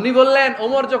 উনি বললেন,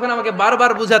 ওমর যখন আমাকে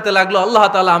বারবার বুঝাতে লাগলো, আল্লাহ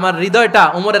তাআলা আমার হৃদয়টা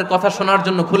ওমরের কথা শোনার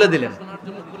জন্য খুলে দিলেন।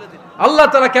 আল্লাহ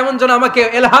তাআলা কেমন যেন আমাকে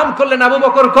ইলহাম করলেন, আবু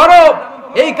বকর করো,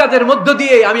 এই কাজের মধ্য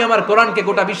দিয়ে আমি আমার কোরআনকে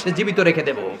গোটা বিশ্বে জীবিত রেখে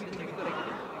দেব।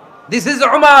 This is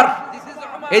Umar.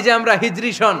 এই যে আমরা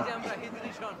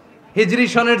হিজরি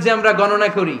সনের যে আমরা গণনা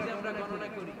করি,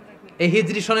 এই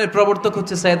হিজরি সনের প্রবর্তক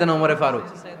হচ্ছে সাইয়েদনা ওমর ফারুক।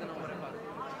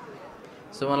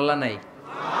 সুবহানাল্লাহ নাই?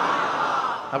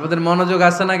 আপনাদের মনোযোগ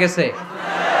আছে না গেছে?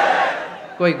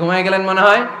 কই ঘুমায় গেলেন মনে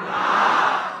হয়?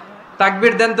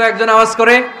 তাকবীর দেন তো একজন আওয়াজ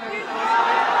করে।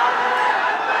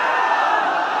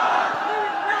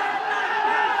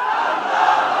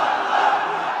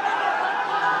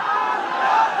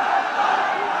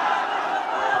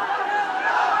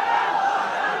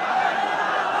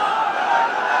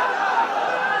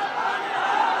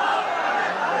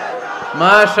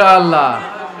 মাশাআল্লাহ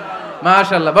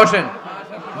মাশাআল্লাহ। বসেন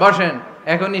বসেন,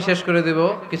 এখনই শেষ করে দেব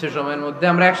কিছু সময়ের মধ্যে।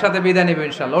 আমরা একসাথে বিদায় নিব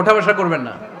ইনশাআল্লাহ। ওঠা বসা করবেন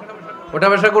না, ওঠা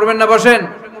বসা করবেন না, বসেন।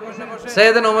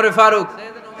 সাইয়েদনা ওমর ফারুক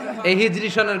এই হিজরি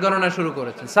সনের গণনা শুরু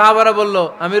করেছেন। সাহাবারা বলল,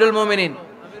 আমিরুল মুমিনিন,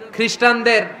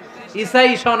 খ্রিস্টানদের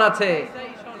ঈসাই সন আছে,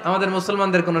 আমাদের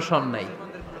মুসলমানদের কোনো সন নাই।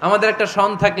 আমাদের একটা সন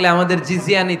থাকলে আমাদের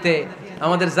জিজিয়া নিতে,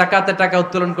 আমাদের যাকাতের টাকা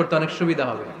উত্তোলন করতে অনেক সুবিধা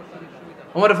হবে।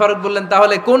 ওমর ফারুক বললেন,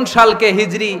 তাহলে কোন সালকে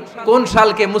হিজরি, কোন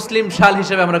সালকে মুসলিম সাল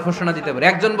হিসেবে আমরা ঘোষণা দিতে পারি?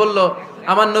 একজন বলল,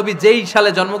 আমার নবী যেই সালে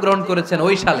জন্মগ্রহণ করেছেন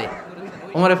ওই সালে।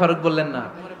 ওমর ফারুক বললেন, না,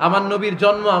 আমার নবীর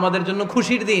জন্ম আমাদের জন্য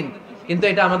খুশির দিন, কিন্তু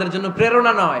এটা আমাদের জন্য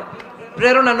প্রেরণা নয়,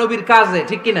 প্রেরণা নবীর কাজে,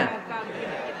 ঠিক কিনা?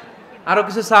 আরো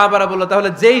কিছু সাহাবারা বলল, তাহলে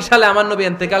যেই সালে আমার নবী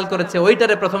ইন্তেকাল করেছে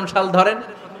ওইটারে প্রথম সাল ধরেন।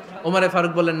 ওমর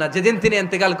ফারুক বললেন, না, যেদিন তিনি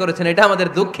ইন্তেকাল করেছেন এটা আমাদের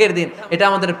দুঃখের দিন, এটা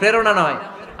আমাদের প্রেরণা নয়।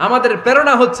 আমাদের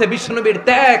প্রেরণা হচ্ছে বিশ্বনবীর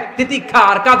ত্যাগ, তিতিক্ষা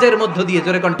আর কাজের মধ্য দিয়ে।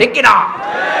 জোরে কোন ঠিক কিনা?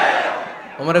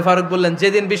 ওমর ফারুক বললেন,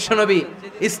 যেদিন বিশ্বনবী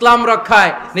ইসলাম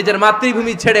রক্ষায় নিজের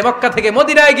মাতৃভূমি ছেড়ে মক্কা থেকে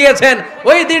মদিনায় গিয়েছেন,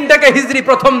 ওই দিনটাকে হিজরি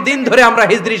প্রথম দিন ধরে আমরা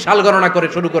হিজরি সাল গণনা করে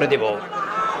শুরু করে দেব।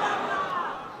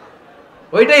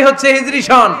 ওইটাই হচ্ছে হিজরি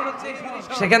সন।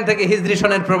 সেখান থেকে হিজরি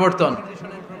সনের প্রবর্তন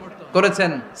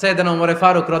করেছেন সাইয়েদনা ওমর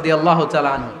ফারুক রাদিয়াল্লাহু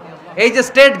তাআলা আনহু। এই যে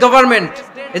স্টেট গভর্নমেন্ট,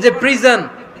 এই যে প্রিজন,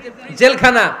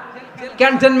 জেলখানা,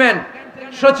 ক্যান্টনমেন্ট,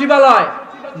 সচিবালয়,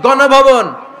 গণভবন,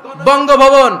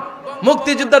 বঙ্গভবন,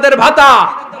 মুক্তিযোদ্ধাদের ভাতা,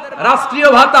 রাষ্ট্রীয়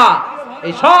ভাতা,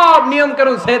 এই সব নিয়ম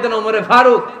কানুন সাইয়েদনা ওমর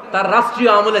ফারুক তার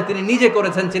রাষ্ট্রীয় আমলে তিনি নিজে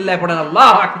করেছেন। চিল্লায় পড়েন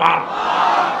আল্লাহু আকবার।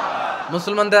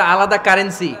 মুসলমানদের আলাদা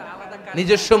কারেন্সি,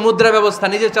 নিজস্ব মুদ্রা ব্যবস্থা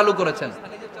নিজে চালু করেছেন।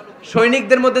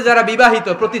 সৈনিকদের মধ্যে যারা বিবাহিত,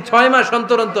 প্রতি 6 মাস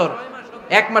অন্তর অন্তর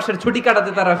 1 মাসের ছুটি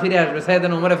কাটাতে তারা ফিরে আসবে,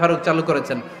 সাইয়েদনা ওমর ফারুক চালু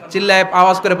করেছেন। চিল্লায়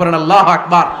আওয়াজ করে পড়েন আল্লাহু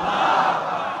আকবার।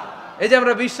 এই যে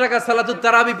আমরা 20 রাকাত সালাতুত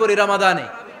তারাবি পড়ি রমাদানে,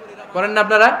 পড়েন না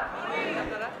আপনারা?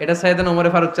 এটা সাইয়েদনা ওমর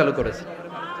ফারুক চালু করেছে।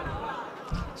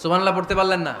 সুবহানাল্লাহ পড়তে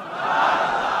পারলেন না?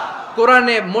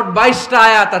 কোরআনে মোট 22টা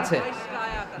আয়াত আছে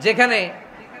যেখানে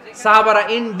সাহাবারা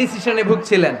ইনডিসিশনে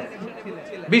ভুগছিলেন।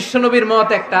 বিশ্বনবীর মত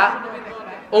একটা,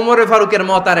 ওমর ফারুকের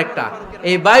মত আর একটা।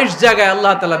 এই 22 জায়গায়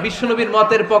আল্লাহ তাআলা বিশ্বনবীর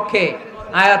মতের পক্ষে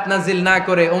আয়াত নাজিল না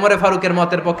করে ওমর ফারুকের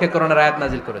মতের পক্ষে কোরআনের আয়াত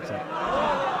নাজিল করেছেন।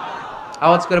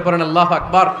 আওয়াজ করে পড়েন আল্লাহু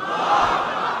আকবার।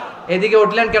 এদিকে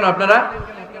উঠলেন কেন আপনারা?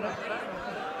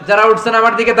 যারা উঠছেন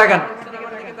আমার দিকে তাকান।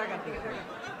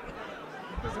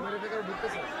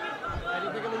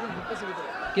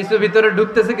 কিছু ভিতরে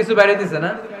ঢুকতেছে, কিছু বাইরেতেছে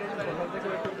না?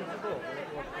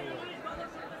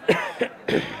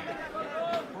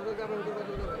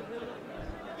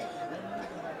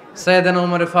 সাইয়েদনা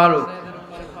ওমর ফারুক,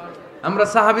 আমরা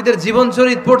সাহাবীদের জীবন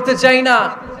চরিত পড়তে চাই না,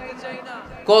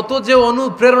 কত যে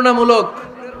অনুপ্রেরণামূলক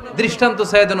দৃষ্টান্ত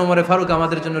সাইয়েদনা ওমর ফারুক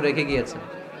আমাদের জন্য রেখে গিয়েছেন।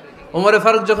 ওমর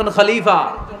ফারুক যখন খলিফা,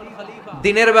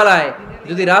 দিনের বেলায়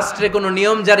যদি রাষ্ট্রে কোনো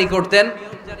নিয়ম জারি করতেন,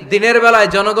 দিনের বেলায়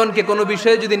জনগণকে কোনো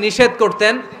বিষয়ে যদি নিষেধ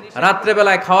করতেন, রাত্রে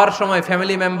বেলায় খাওয়ার সময়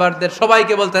ফ্যামিলি মেম্বারদের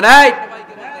সবাইকে বলতেন, এই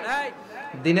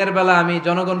দিনের বেলা আমি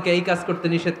জনগণকে এই কাজ করতে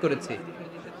নিষেধ করেছি,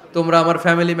 তোমরা আমার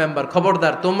ফ্যামিলি মেম্বার,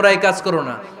 খবরদার তোমরা এই কাজ করো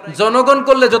না। জনগণ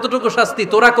করলে যতটুকু শাস্তি,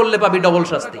 তোরা করলে পাবি ডবল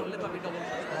শাস্তি।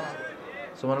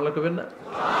 সুবহানাল্লাহ কইবেন না?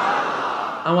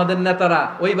 আমাদের নেতারা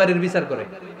ওই বাড়ির বিচার করে,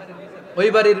 ওই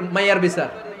বাড়ির মাইয়ার বিচার,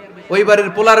 ওই বাড়ির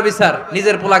পোলার বিচার,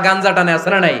 নিজের পোলা গাঞ্জা টানে আছে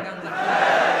না নাই?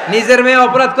 নিজের মেয়ে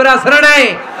অপরাধ করে আছে না নাই?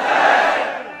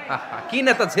 কি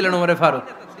নেতা ছিলেন ওমর ফারুক!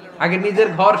 আগে নিজের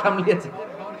ঘর সামলিয়েছেন,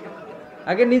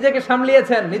 আগে নিজেকে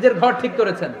সামলিয়েছেন, নিজের ঘর ঠিক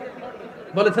করেছেন,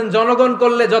 বলেছেন জনগণ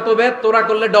করলে যত বেদ, তোরা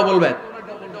করলে double Veda.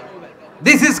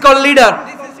 This is call leader,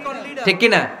 ঠিক কি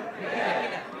না?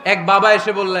 এক বাবা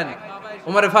এসে বললেন,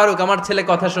 ওমর ফারুক আমার ছেলে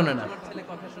কথা শোনে না,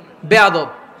 বেয়াদব।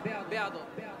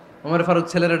 ওমর ফারুক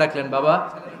ছেলেরা ডাকলেন, বাবা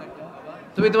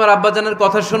তুমি তোমার আব্বাজানের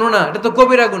কথা শোনো না, এটা তো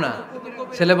কবিরা গুনাহ।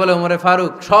 ছেলে বলে, ওমর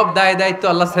ফারুক সব দায় দায়িত্ব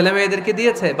আল্লাহ ছেলে মেয়েদেরকে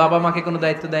দিয়েছে, বাবা মাকে কোনো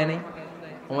দায়িত্ব দেয় নাই।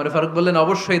 ওমর ফারুক বললেন,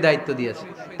 অবশ্যই দায়িত্ব দিয়েছে।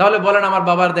 তাহলে বলেন আমার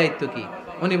বাবার দায়িত্ব কি?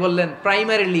 উনি বললেন,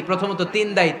 প্রাইমারিলি প্রথমত 3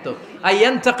 দায়িত্ব।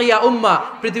 আইয়ান তাকিয়া উম্মা,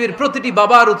 পৃথিবীর প্রতিটি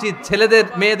বাবার উচিত ছেলেদের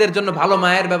মেয়েদের জন্য ভালো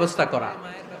মায়ের ব্যবস্থা করা।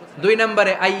 2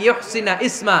 নম্বরে আইয়ুহসিনা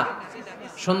ইসমা,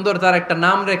 সুন্দর তার একটা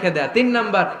নাম রেখে দেয়া। 3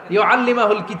 নাম্বার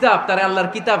ইউআল্লিমাহুল কিতাব, তার আল্লাহর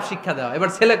কিতাব শিক্ষা দেওয়া। এবার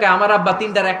ছেলেকে আমার আব্বা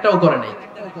 3টার একটাও করে নাই।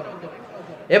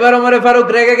 এবার ওমর ফারুক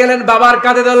রেগে গেলেন, বাবার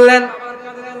কাঁধে ধরলেন,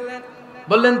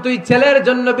 বললেন তুই ছেলের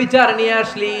জন্য বিচার নিয়ে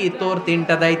আসলি, তোর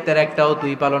 3টা দায়িত্বের একটাও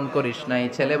তুই পালন করিস নাই।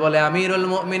 ছেলে বলে, আমিরুল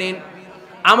মুমিনিন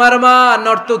আমার মা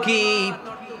নর্তকী,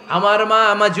 আমার মা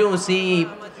মাজুসি,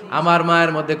 আমার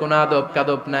মায়ের মধ্যে কোনো আদব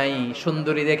কাদব নাই,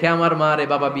 সুন্দরী দেখে আমার মারে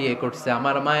বাবা বিয়ে করছে,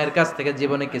 আমার মায়ের কাছ থেকে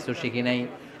জীবনে কিছু শিখি নাই।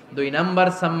 2 নাম্বার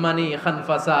সাম্মানি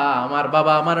খানফাসা, আমার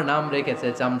বাবা আমার নাম রেখেছে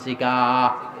চামচিকা।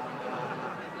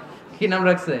 কি নাম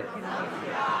রাখছে?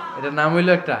 এটা নাম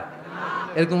হইলো একটা,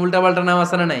 এরকম উল্টাপাল্টা নাম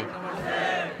আছে না নাই?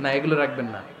 না, এগুলো রাখবেন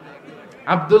না।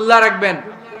 আব্দুল্লাহ রাখবেন,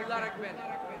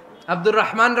 আব্দুর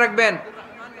রহমান রাখবেন।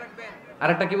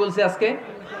 আরেকটা কি বলছি আজকে?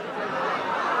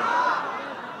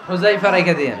 হুযায়ফা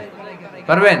রেখে দিয়েন,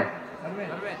 পারবেন?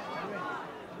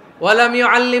 ওয়ালাম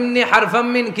ইউআল্লিমনি হারফাম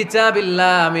মিন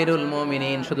কিতাবিল্লাহ, আমিরুল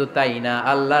মুমিনিন শুধু তাই না,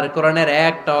 আল্লাহর কোরআনের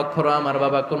একটা অক্ষর আমার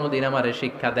বাবা কোনোদিন আমারে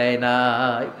শিক্ষা দেয়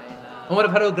নাই। ওমর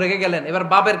ফারুক রেগে গেলেন, এবার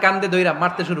বাপের কান্দে ধইরা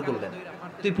মারতে শুরু করলেন।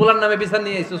 তুই পোলার নামে বিচার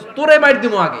নিয়ে আইছিস, তোরে মার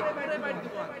দিমু আগে।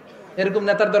 এরকম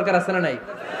নেতার দরকার আছে না নাই?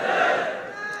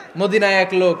 মদিনায়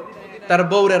এক লোক তার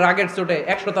বউরে রাগের চোটে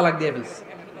 100 তালাক দিয়ে ফেলছে।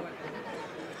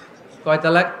 কয়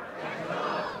তালাক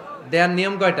দেয়ার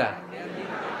নিয়ম কয়টা?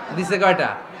 দিছে কয়টা?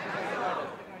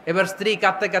 এবার স্ত্রী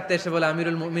কাঁদতে কাঁদতে এসে বলে,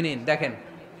 আমিরুল মুমিনিন দেখেন,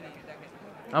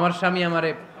 আমার স্বামী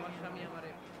আমারে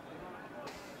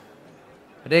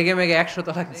রেগে মেগে 100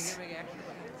 তালাক দিছে।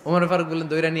 ওমর ফারুক বললেন,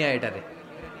 দইরা নিয়ে আয় এটারে।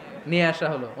 নিয়ে আসা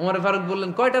হলো। ওমর ফারুক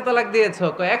বললেন, কয়টা তালাক দিয়েছো?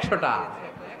 কয় 100টা।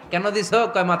 কেন দিছো?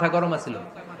 কয় মাথা গরম আছিল।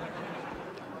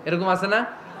 এরকম আছে না?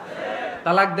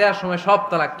 তালাক দেওয়ার সময় সব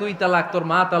তালাক, তুই তালাক, তোর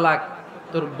মা তালাক,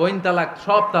 তোর বোন তালাক,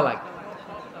 সব তালাক।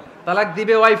 তালাক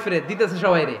দিবে ওয়াইফ রে, দিতেছে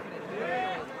সবাই রে।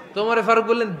 ওমর ফারুক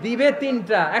বললেন, দিবে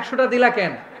 3টা, 100টা দিলা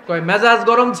কেন? কয় মেজাজ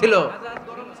গরম ছিল।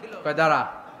 কয় দাঁড়া,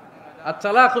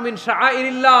 আত-তালাকু মিন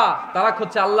শাআইরিল্লাহ, তালাক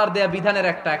হচ্ছে আল্লাহর দেয়া বিধানের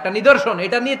একটা নিদর্শন,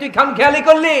 এটা নিয়ে তুই খামখেয়ালি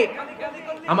করলি।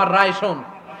 আমার রায় শোন,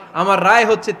 আমার রায়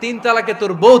হচ্ছে 3 তালাকে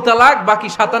তোর বউ তালাক, বাকি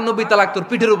 97 তালাক তোর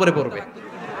পিঠের উপরে পড়বে।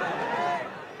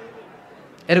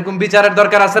 এরকম বিচারের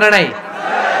দরকার আছে না নাই?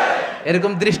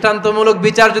 এরকম দৃষ্টান্তমূলক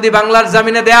বিচার যদি বাংলার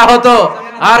জমিনে দেয়া হতো,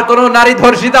 আর কোন নারী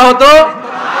ধর্ষিতা হতো,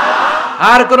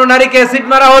 আর কোন নারীকে অ্যাসিড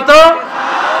মারা হতো,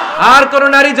 আর কোন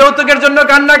নারী যৌতুকের জন্য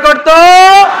কান্না করত,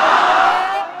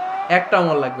 একটা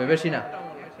আমল লাগবে, বেশি না।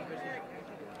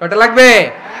 কয়টা লাগবে?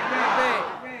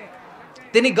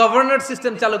 তিনি গভর্নর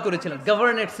সিস্টেম চালু করেছিলেন,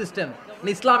 governor system,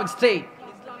 Islamic state.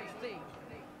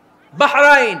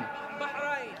 Bahrain,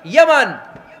 Yemen,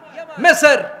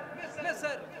 মিসর,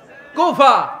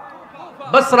 কুফা,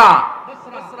 বসরা,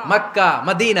 মক্কা,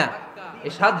 মদিনা,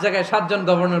 এই 7 জায়গায় 7 জন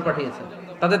গভর্নর পাঠিয়েছেন।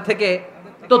 তাদের থেকে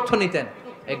তথ্য নিতেন।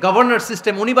 এই গভর্নর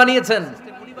সিস্টেম উনি বানিয়েছেন।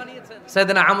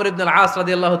 সাইয়েদনা আমর ইবনে আল-আস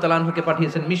রাদিয়াল্লাহু তাআলা আনহুকে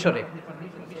পাঠিয়েছেন মিশরে।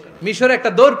 মিশরে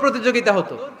একটা দৌড় প্রতিযোগিতা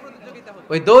হতো।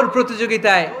 ওই দৌড়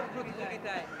প্রতিযোগিতায়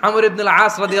আমর ইবনে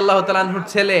আল-আস রাদিয়াল্লাহু তাআলা আনহুর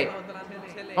ছেলে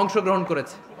অংশগ্রহণ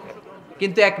করেছে,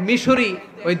 কিন্তু এক মিশরি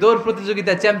ওই দৌড়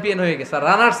প্রতিযোগিতায় চ্যাম্পিয়ন হয়ে গেছে।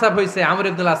 রানার্স আপ হয়েছে আমর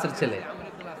ইবনে আল-আসের ছেলে।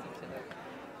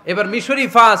 এবার মিশরি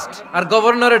ফার্স্ট আর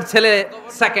গভর্নরের ছেলে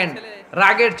সেকেন্ড।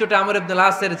 রাগের চোটে আমর ইবনে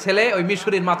আল-আসের ছেলে ওই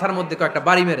মিশরির মাথার মধ্যে কয়েকটা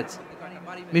বাড়ি মেরেছে।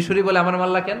 মিশরি বলে, আমার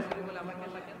মাল্লা কেন?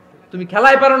 তুমি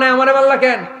খেলাই পারো না, আমারে মাল্লা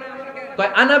কেন?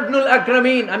 কয় আনা ইবনুল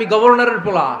আকরামিন, আমি গভর্নরের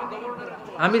পোলা,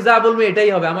 আমি যা বলবো এটাই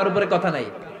হবে, আমার উপরে কথা নাই।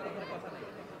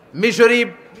 মিশরি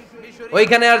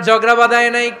ওইখানে আর ঝগড়া বাঁধায়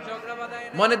নাই,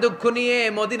 মনে দুঃখ নিয়ে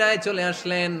মদিনায় চলে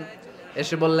আসলেন।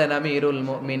 এসে বললেন, আমিরুল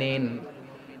মুমিনিন,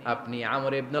 আপনি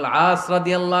আমর ইবনুল আস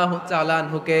রাদিয়াল্লাহু তাআলা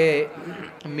আনহুকে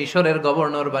মিশরের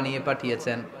গভর্নর বানিয়ে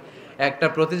পাঠিয়েছেন। একটা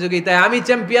প্রতিযোগিতায় আমি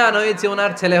চ্যাম্পিয়ন হয়েছি,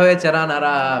 ওনার ছেলে হয়েছে রানার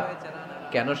আপ।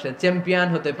 কেন সে চ্যাম্পিয়ন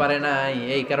হতে পারে নাই?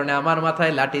 এই কারণে আমার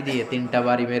মাথায় লাঠি দিয়ে 3টা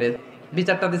বাড়ি মেরে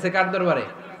বিচারটা দিছে কার দরবারে?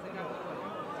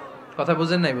 কথা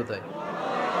বুঝেন নাই বোধহয়?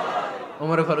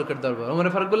 ওমরে ফারুকের দরবার। ওমরে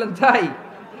ফারুক বললেন, তাই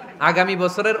আগামী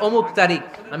বছরের অমুক তারিখ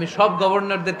আমি সব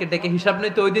গভর্নরদেরকে ডেকে হিসাব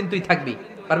নেই, তো ওই দিন তুই থাকবি,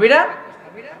 পারবি না?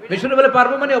 মিশরে বলে,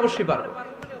 পারবো মানে অবশ্যই পারবো।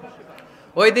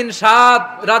 ওই দিন 7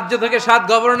 রাজ্য থেকে 7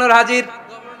 গভর্নর হাজির,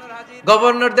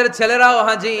 গভর্নরদের ছেলেরাও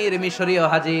হাজির, মিশরীয়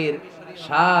হাজির।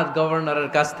 7 গভর্নরের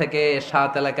কাছ থেকে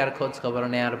 7 এলাকার খোঁজ খবর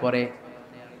নেয়ার পরে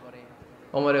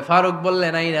ওমরে ফারুক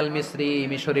বললেন, আইন আল মিসরি,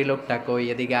 মিশরি লোকটা কই,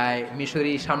 এদিকে আয়।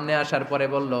 মিশরি সামনে আসার পরে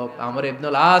বলল, আমর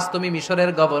ইবনুল আস, তুমি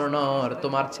মিশরের গভর্নর,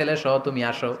 তোমার ছেলে সহ তুমি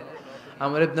আসো।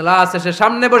 আমর ইবনুল আস এসে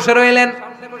সামনে বসে রইলেন।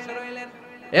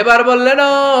 এবার বললেন,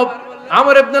 ও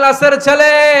আমর ইবনুল আসের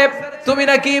ছেলে, তুমি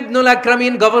নাকি ইবনুল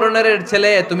আকরামিন গভর্নরের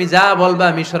ছেলে, তুমি যা বলবা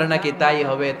মিশরে নাকি তাই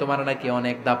হবে, তোমার নাকি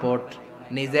অনেক দাপট।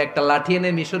 নিজে একটা লাঠি এনে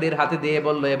মিশরীর হাতে দিয়ে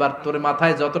বলল, এবার তোর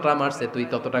মাথায় যতটা মারছে তুই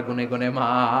ততটা গুনে গুনে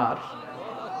মার,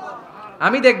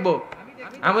 আমি দেখবো।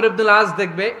 আমর ইবনুল আস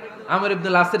দেখবে, আমর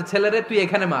ইবনুল আসের ছেলেরে তুই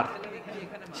এখানে মার।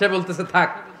 সে বলতেছে, থাক,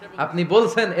 আপনি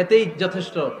বলছেন এতেই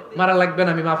যথেষ্ট, মারা লাগবে না,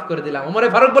 আমি মাফ করে দিলাম। ওমরে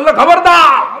ফারুক বলল,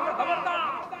 খবরদার,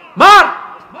 মার,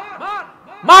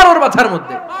 মার ওর মাথার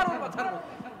মধ্যে।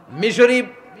 মিশরি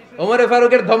ওমরে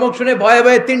ফারুকের ধমক শুনে ভয়ে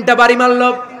ভয়ে 3টা বাড়ি মারল।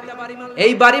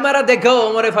 এই বাড়ি মারা দেখেও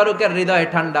ওমরে ফারুকের হৃদয়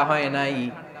ঠান্ডা হয় নাই।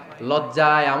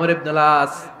 লজ্জায় আমর ইবনুল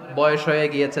আস, বয়স হয়ে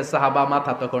গিয়েছে সাহাবা,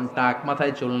 মাথা তখন টাক,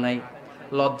 মাথায় চুল নাই,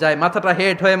 লজ্জায় মাথাটা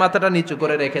হেট হয়ে মাথাটা নিচু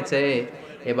করে রেখেছে।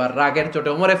 এবার রাগের চোটে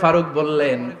ওমরে ফারুক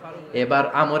বললেন, এবার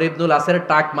আমর ইবনুল আসের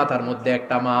টাক মাথার মধ্যে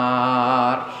একটা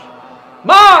মার,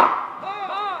 মার।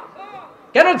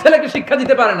 কেন ছেলেকে শিক্ষা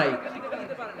দিতে পারে নাই?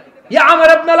 ইয়া আমর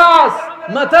ইবনুল আস,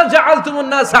 মাতা জাআলতুমুন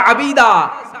নাস আবিদা,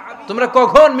 তোমরা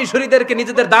কখন মিশরীদেরকে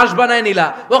নিজেদের দাস বানায় নিলা?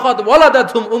 ওয়াকাদ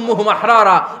ওয়ালাদাতুম উম্মুহুম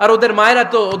আহরারা, আর ওদের মায়েরা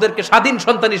তো ওদেরকে স্বাধীন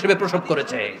সন্তান হিসেবে প্রসব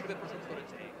করেছে।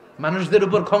 মানুষদের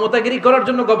উপর ক্ষমতাগিরি করার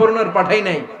জন্য গভর্নর পাঠাই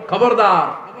নাই। খবরদার,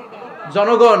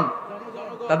 জনগণ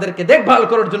তাদেরকে দেখভাল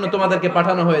করার জন্য তোমাদেরকে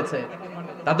পাঠানো হয়েছে,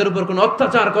 তাদের উপর কোনো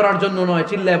অত্যাচার করার জন্য নয়।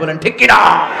 চিল্লায় বলেন ঠিক কি না?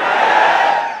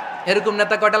 এরকম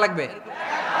নেতা কয়টা লাগবে?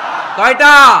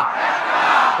 কয়টা?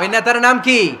 ওই নেতার নাম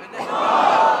কি?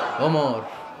 ওমর।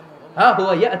 হ্যাঁ,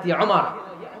 হুয়া ইয়াতি ওমর।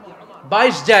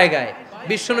 22 জায়গায়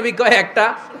বিশ্বনবী কয় একটা,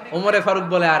 ওমরে ফারুক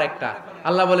বলে আর একটা।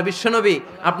 আল্লাহ বলে, বিশ্বনবী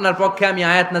আপনার পক্ষে আমি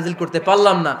আয়াত নাজিল করতে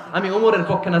পারলাম না, আমি ওমরের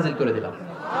পক্ষে নাজিল করে দিলাম।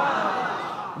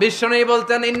 বিশ্বনবী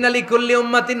বলতেন, ইন্নালি কুল্লি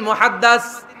উম্মাতিন মুহাদ্দাস,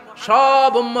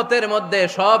 সব উম্মতের মধ্যে,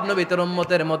 সব নবীর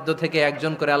উম্মতের মধ্য থেকে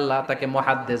একজন করে আল্লাহ তাকে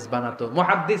মুহাদ্দিস বানাতো।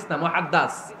 মুহাদ্দিস না,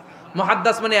 মুহাদ্দাস।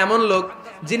 মুহাদ্দাস মানে এমন লোক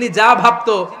যিনি যা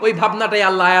ভাবতো ওই ভাবনাটাই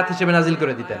আল্লাহ আয়াত হিসেবে নাজিল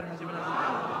করে দিতেন।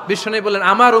 বিশ্বনবী বলেন,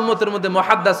 আমার উম্মতের মধ্যে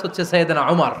মুহাদ্দাস হচ্ছে সাইয়েদনা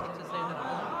ওমর।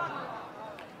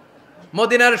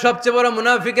 মদিনার সবচেয়ে বড়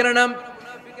মুনাফিকের নাম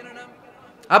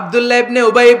আব্দুল্লাহ ইবনে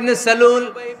উবাই ইবনে সালুল,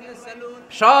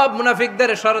 সব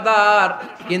মুনাফিকদের সরদার।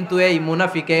 কিন্তু এই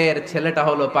মুনাফিকের ছেলেটা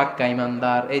হলো পাক্কা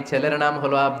ইমানদার, এই ছেলের নাম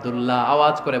হলো আব্দুল্লাহ।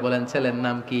 আওয়াজ করে বলেন, ছেলের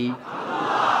নাম কি?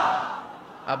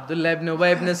 আব্দুল্লাহ ইবনে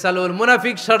উবাই ইবনে সালুল।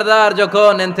 মুনাফিক সরদার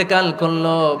যখন ইন্তেকাল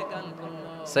করলো,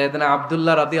 সাইয়েদনা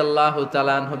আব্দুল্লাহ রাদিয়াল্লাহু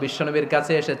তাআলা আনহু বিশ্বনবীর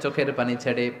কাছে এসে চোখের পানি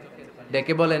ছেড়ে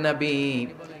ডেকে বলে, নবী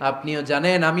আপনিও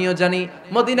জানেন আমিও জানি,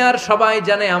 মদিনার সবাই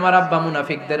জানে আমার আব্বা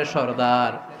মুনাফিকদের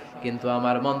সরদার, কিন্তু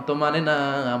আমার মন তো মানে না,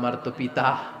 আমার তো পিতা,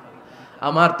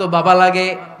 আমার তো বাবা লাগে,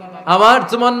 আমার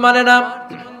তো মন মানে না।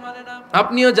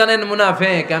 আপনিও জানেন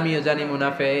মুনাফিক, আমিও জানি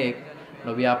মুনাফিক।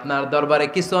 নবী আপনার দরবারে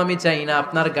কিছু আমি চাই না,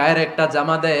 আপনার গায়ের একটা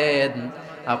জামা দেন,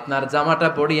 আপনার জামাটা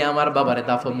পরিয়ে আমার বাবারে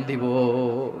দাফন দিব।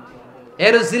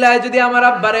 এর উসিলায় যদি আমার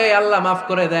আব্বারে আল্লাহ মাফ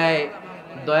করে দেয়,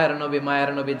 দয়ার নবী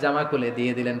মায়ের নবী জামা খুলে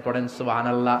দিয়ে দিলেন। পড়েন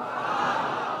সুবহানাল্লাহ।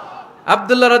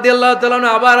 আব্দুল্লাহ রাদিয়াল্লাহু তাআলা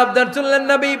আবার আবদার চললেন,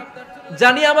 নবী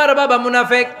জানি আমার বাবা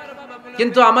মুনাফিক,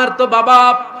 কিন্তু আমার তো বাবা,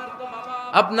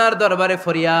 আপনার দরবারে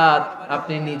ফরিয়াদ,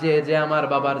 আপনি নিজে যে আমার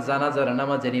বাবার জানাজার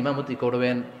নামাজের ইমামতি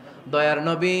করবেন। দয়ার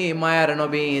নবী মায়ার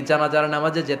নবী জানাজার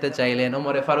নামাজে যেতে চাইলেন।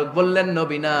 ওমরে ফারুক বললেন,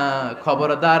 নবী না,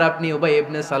 খবরদার আপনি উবাই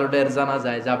ইবনে সালুলের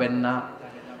জানাজায় যাবেন না।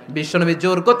 বিশ্বনবী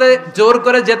জোর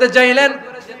করে যেতে চাইলেন।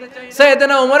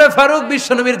 সাইয়েদনা ওমরে ফারুক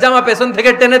বিশ্বনবীর জামা পেছন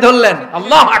থেকে টেনে ধরলেন।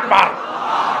 আল্লাহু আকবার।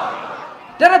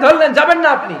 টেনে ধরলেন, যাবেন না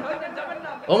আপনি।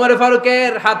 ওমরে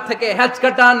ফারুকের হাত থেকে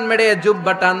হ্যাচকা টান মেরে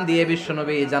জুব্বা টান দিয়ে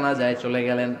বিশ্বনবী জানাজায় চলে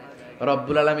গেলেন।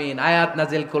 রব্বুল আলামিন আয়াত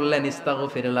নাজিল করলেন,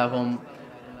 ইস্তাগফির লাহুম,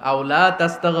 আও লা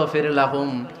তাস্তাগফির লাহুম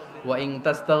ওয়া ইন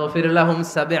তাস্তাগফির লাহুম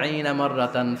 ৭০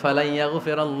 মাররাতান ফালান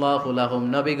ইয়াগফিরাল্লাহু লাহুম।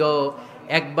 নবী গো,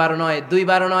 একবার নয়,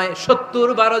 দুইবার নয়, ৭০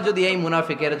 বারও যদি এই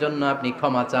মুনাফিকের জন্য আপনি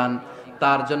ক্ষমা চান,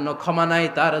 তার জন্য ক্ষমা নাই,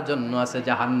 তার জন্য আছে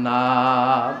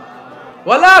জাহান্নাম।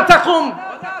 ওয়ালা তাকুম,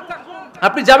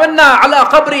 আপনি যাবেন না আলা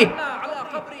কবরি,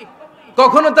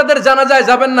 কখনো তাদের জানাজায়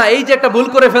যাবেন না। এই যে একটা ভুল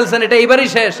করে ফেলছেন, এটা এবারই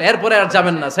শেষ, এরপরে আর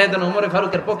যাবেন না। সাইয়েদনা ওমর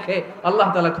ফারুকের পক্ষে আল্লাহ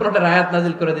তাআলা কোরআনের আয়াত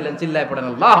নাযিল করে দিলেন, চিল্লায় পড়েন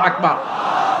আল্লাহু আকবার।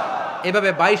 এভাবে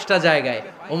 22টা জায়গায়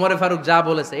ওমর ফারুক যা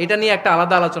বলেছে, এটা নিয়ে একটা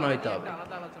আলাদা আলোচনা হইতে হবে,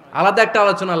 আলাদা একটা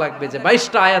আলোচনা লাগবে যে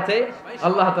 22টা আয়াতে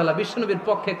আল্লাহ তাআলা বিশ্বনবীর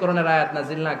পক্ষে কোরআনের আয়াত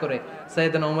নাযিল না করে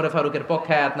সাইয়েদনা ওমর ফারুকের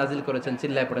পক্ষে আয়াত নাযিল করেছেন,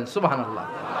 চিল্লায় পড়েন সুবহানাল্লাহ।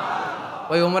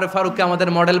 ওই ওমর ফারুককে আমাদের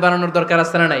মডেল বানানোর দরকার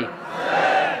আছে না নাই?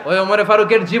 ওই ওমর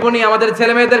ফারুকের জীবনী আমাদের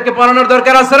ছেলে মেয়েদেরকে পড়ানোর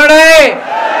দরকার আছে না নাই?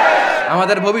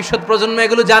 আমাদের ভবিষ্যৎ প্রজন্ম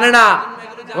এগুলো জানে না।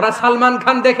 ওরা সালমান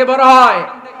খান দেখে বড় হয়,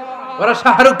 ওরা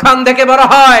শাহরুখ খান দেখে বড়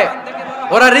হয়,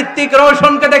 ওরা ঋত্বিক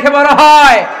রোশনকে দেখে বড়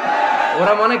হয়,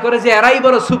 ওরা মনে করে যে এরাই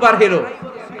বড় সুপার হিরো।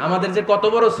 আমাদের যে কত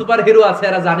বড় সুপার হিরো আছে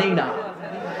এরা জানেই না।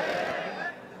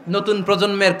 নতুন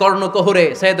প্রজন্মের কর্ণকোহরে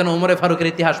সাইয়েদনা ওমর ফারুকের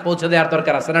ইতিহাস পৌঁছে দেওয়ার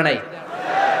দরকার আছে না নাই?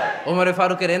 ওমর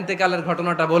ফারুকের ইন্তেকালের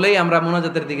ঘটনাটা বলেই আমরা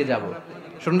মুনাজাতের দিকে যাব।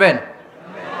 শুনবেন?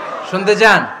 শুনতে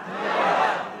চান?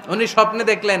 উনি স্বপ্নে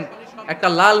দেখলেন একটা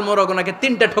লাল মোরগ ওনাকে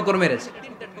 3টা ঠোকর মেরেছে।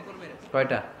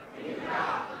 কয়টা?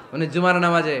 উনি জুমার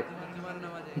নামাজে,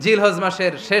 জিলহজ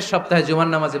মাসের শেষ সপ্তাহে জুমার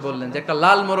নামাজে বললেন যে একটা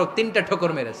লাল মোরগ 3টা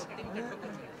ঠোকর মেরেছে।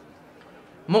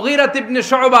 মুগীরা ইবনে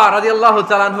শুবা রাদিয়াল্লাহু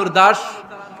তাআলা আনহুর দাস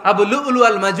আবু লুলু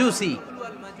আল মাজুসি,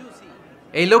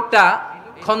 এই লোকটা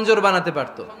খঞ্জর বানাতে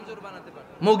পারতো।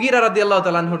 মুগীরা রাদিয়াল্লাহু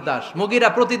তাআলা আনহুর দাস। মুগীরা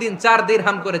প্রতিদিন 4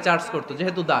 দিরহাম করে চার্জ করত,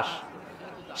 যেহেতু দাস।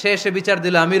 সে এসে বিচার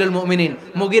দিল, আমিরুল মুমিনিন,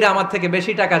 মুগীরা আমার থেকে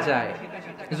বেশি টাকা চায়,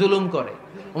 জুলুম করে।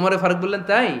 ওমর ফারুক বললেন,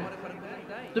 তাই?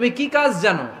 তুমি কি কাজ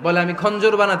জানো? বলে, আমি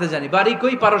খঞ্জর বানাতে জানি। বাড়ি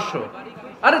কই? পারস্য।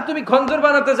 আরে তুমি খঞ্জর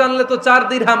বানাতে জানলে তো 4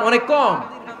 দিরহাম অনেক কম,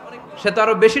 সে তো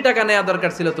আরো বেশি টাকা নেওয়া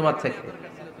দরকার ছিল তোমার থেকে।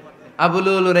 আবু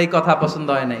লুলুর এই কথা পছন্দ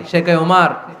হয় নাই। সে কয়,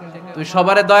 ওমর তুমি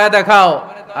সবারে দয়া দেখাও,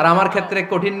 আর আমার ক্ষেত্রে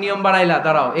কঠিন নিয়ম বানাইলা,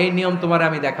 দাঁড়াও এই নিয়ম তোমারে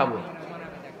আমি দেখাবো।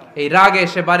 এই রাগে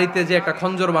সে বাড়িতে যে একটা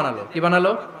খঞ্জর বানালো। কি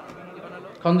বানালো?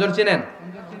 খঞ্জর চিনেন?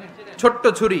 ছোট্ট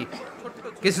ছুরি।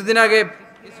 কিছুদিন আগে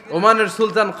ওমানের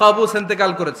সুলতান কাবুস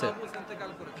ইন্তেকাল করেছে,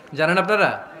 জানেন আপনারা?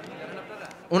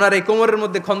 ওনার এই কোমরের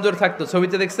মধ্যে খঞ্জর থাকতো,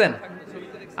 ছবিতে দেখছেন?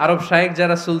 আরব শায়েখ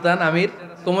যারা সুলতান আমির,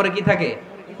 কোমরে কি থাকে?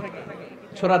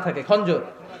 ছোরা থাকে, খঞ্জর।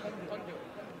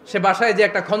 সে বাসায় যে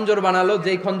একটা খঞ্জর বানালো,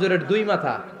 যেই খঞ্জরের 2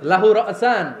 মাথা, লাহু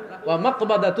রাসান ওয়া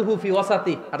মাকবাদাতুহু ফি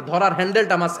ওয়াসাতি, আর ধরার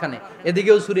হ্যান্ডেলটা মাঝখানে,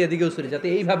 এদিকেও ছুরি এদিকেও ছুরি, যাতে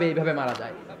এইভাবে এইভাবে মারা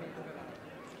যায়।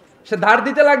 সে ধার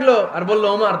দিতে লাগলো আর বলল,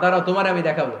 ওমর দাঁড়াও তোমারে আমি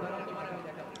দেখাবো।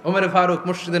 ওমর ফারুক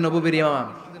মসজিদে নববীর ইমাম,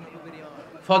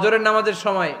 ফজরের নামাজের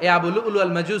সময় এ আবু লুলু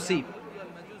আল মাজুসি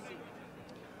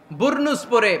বুরনুস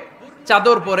পরে,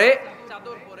 চাদর পরে,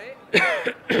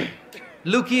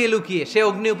 লুকিয়ে লুকিয়ে, সে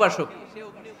অগ্নি উপাসক,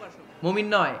 মুমিন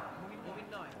নয়,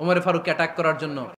 ওমর ফারুককে অ্যাটাক করার জন্য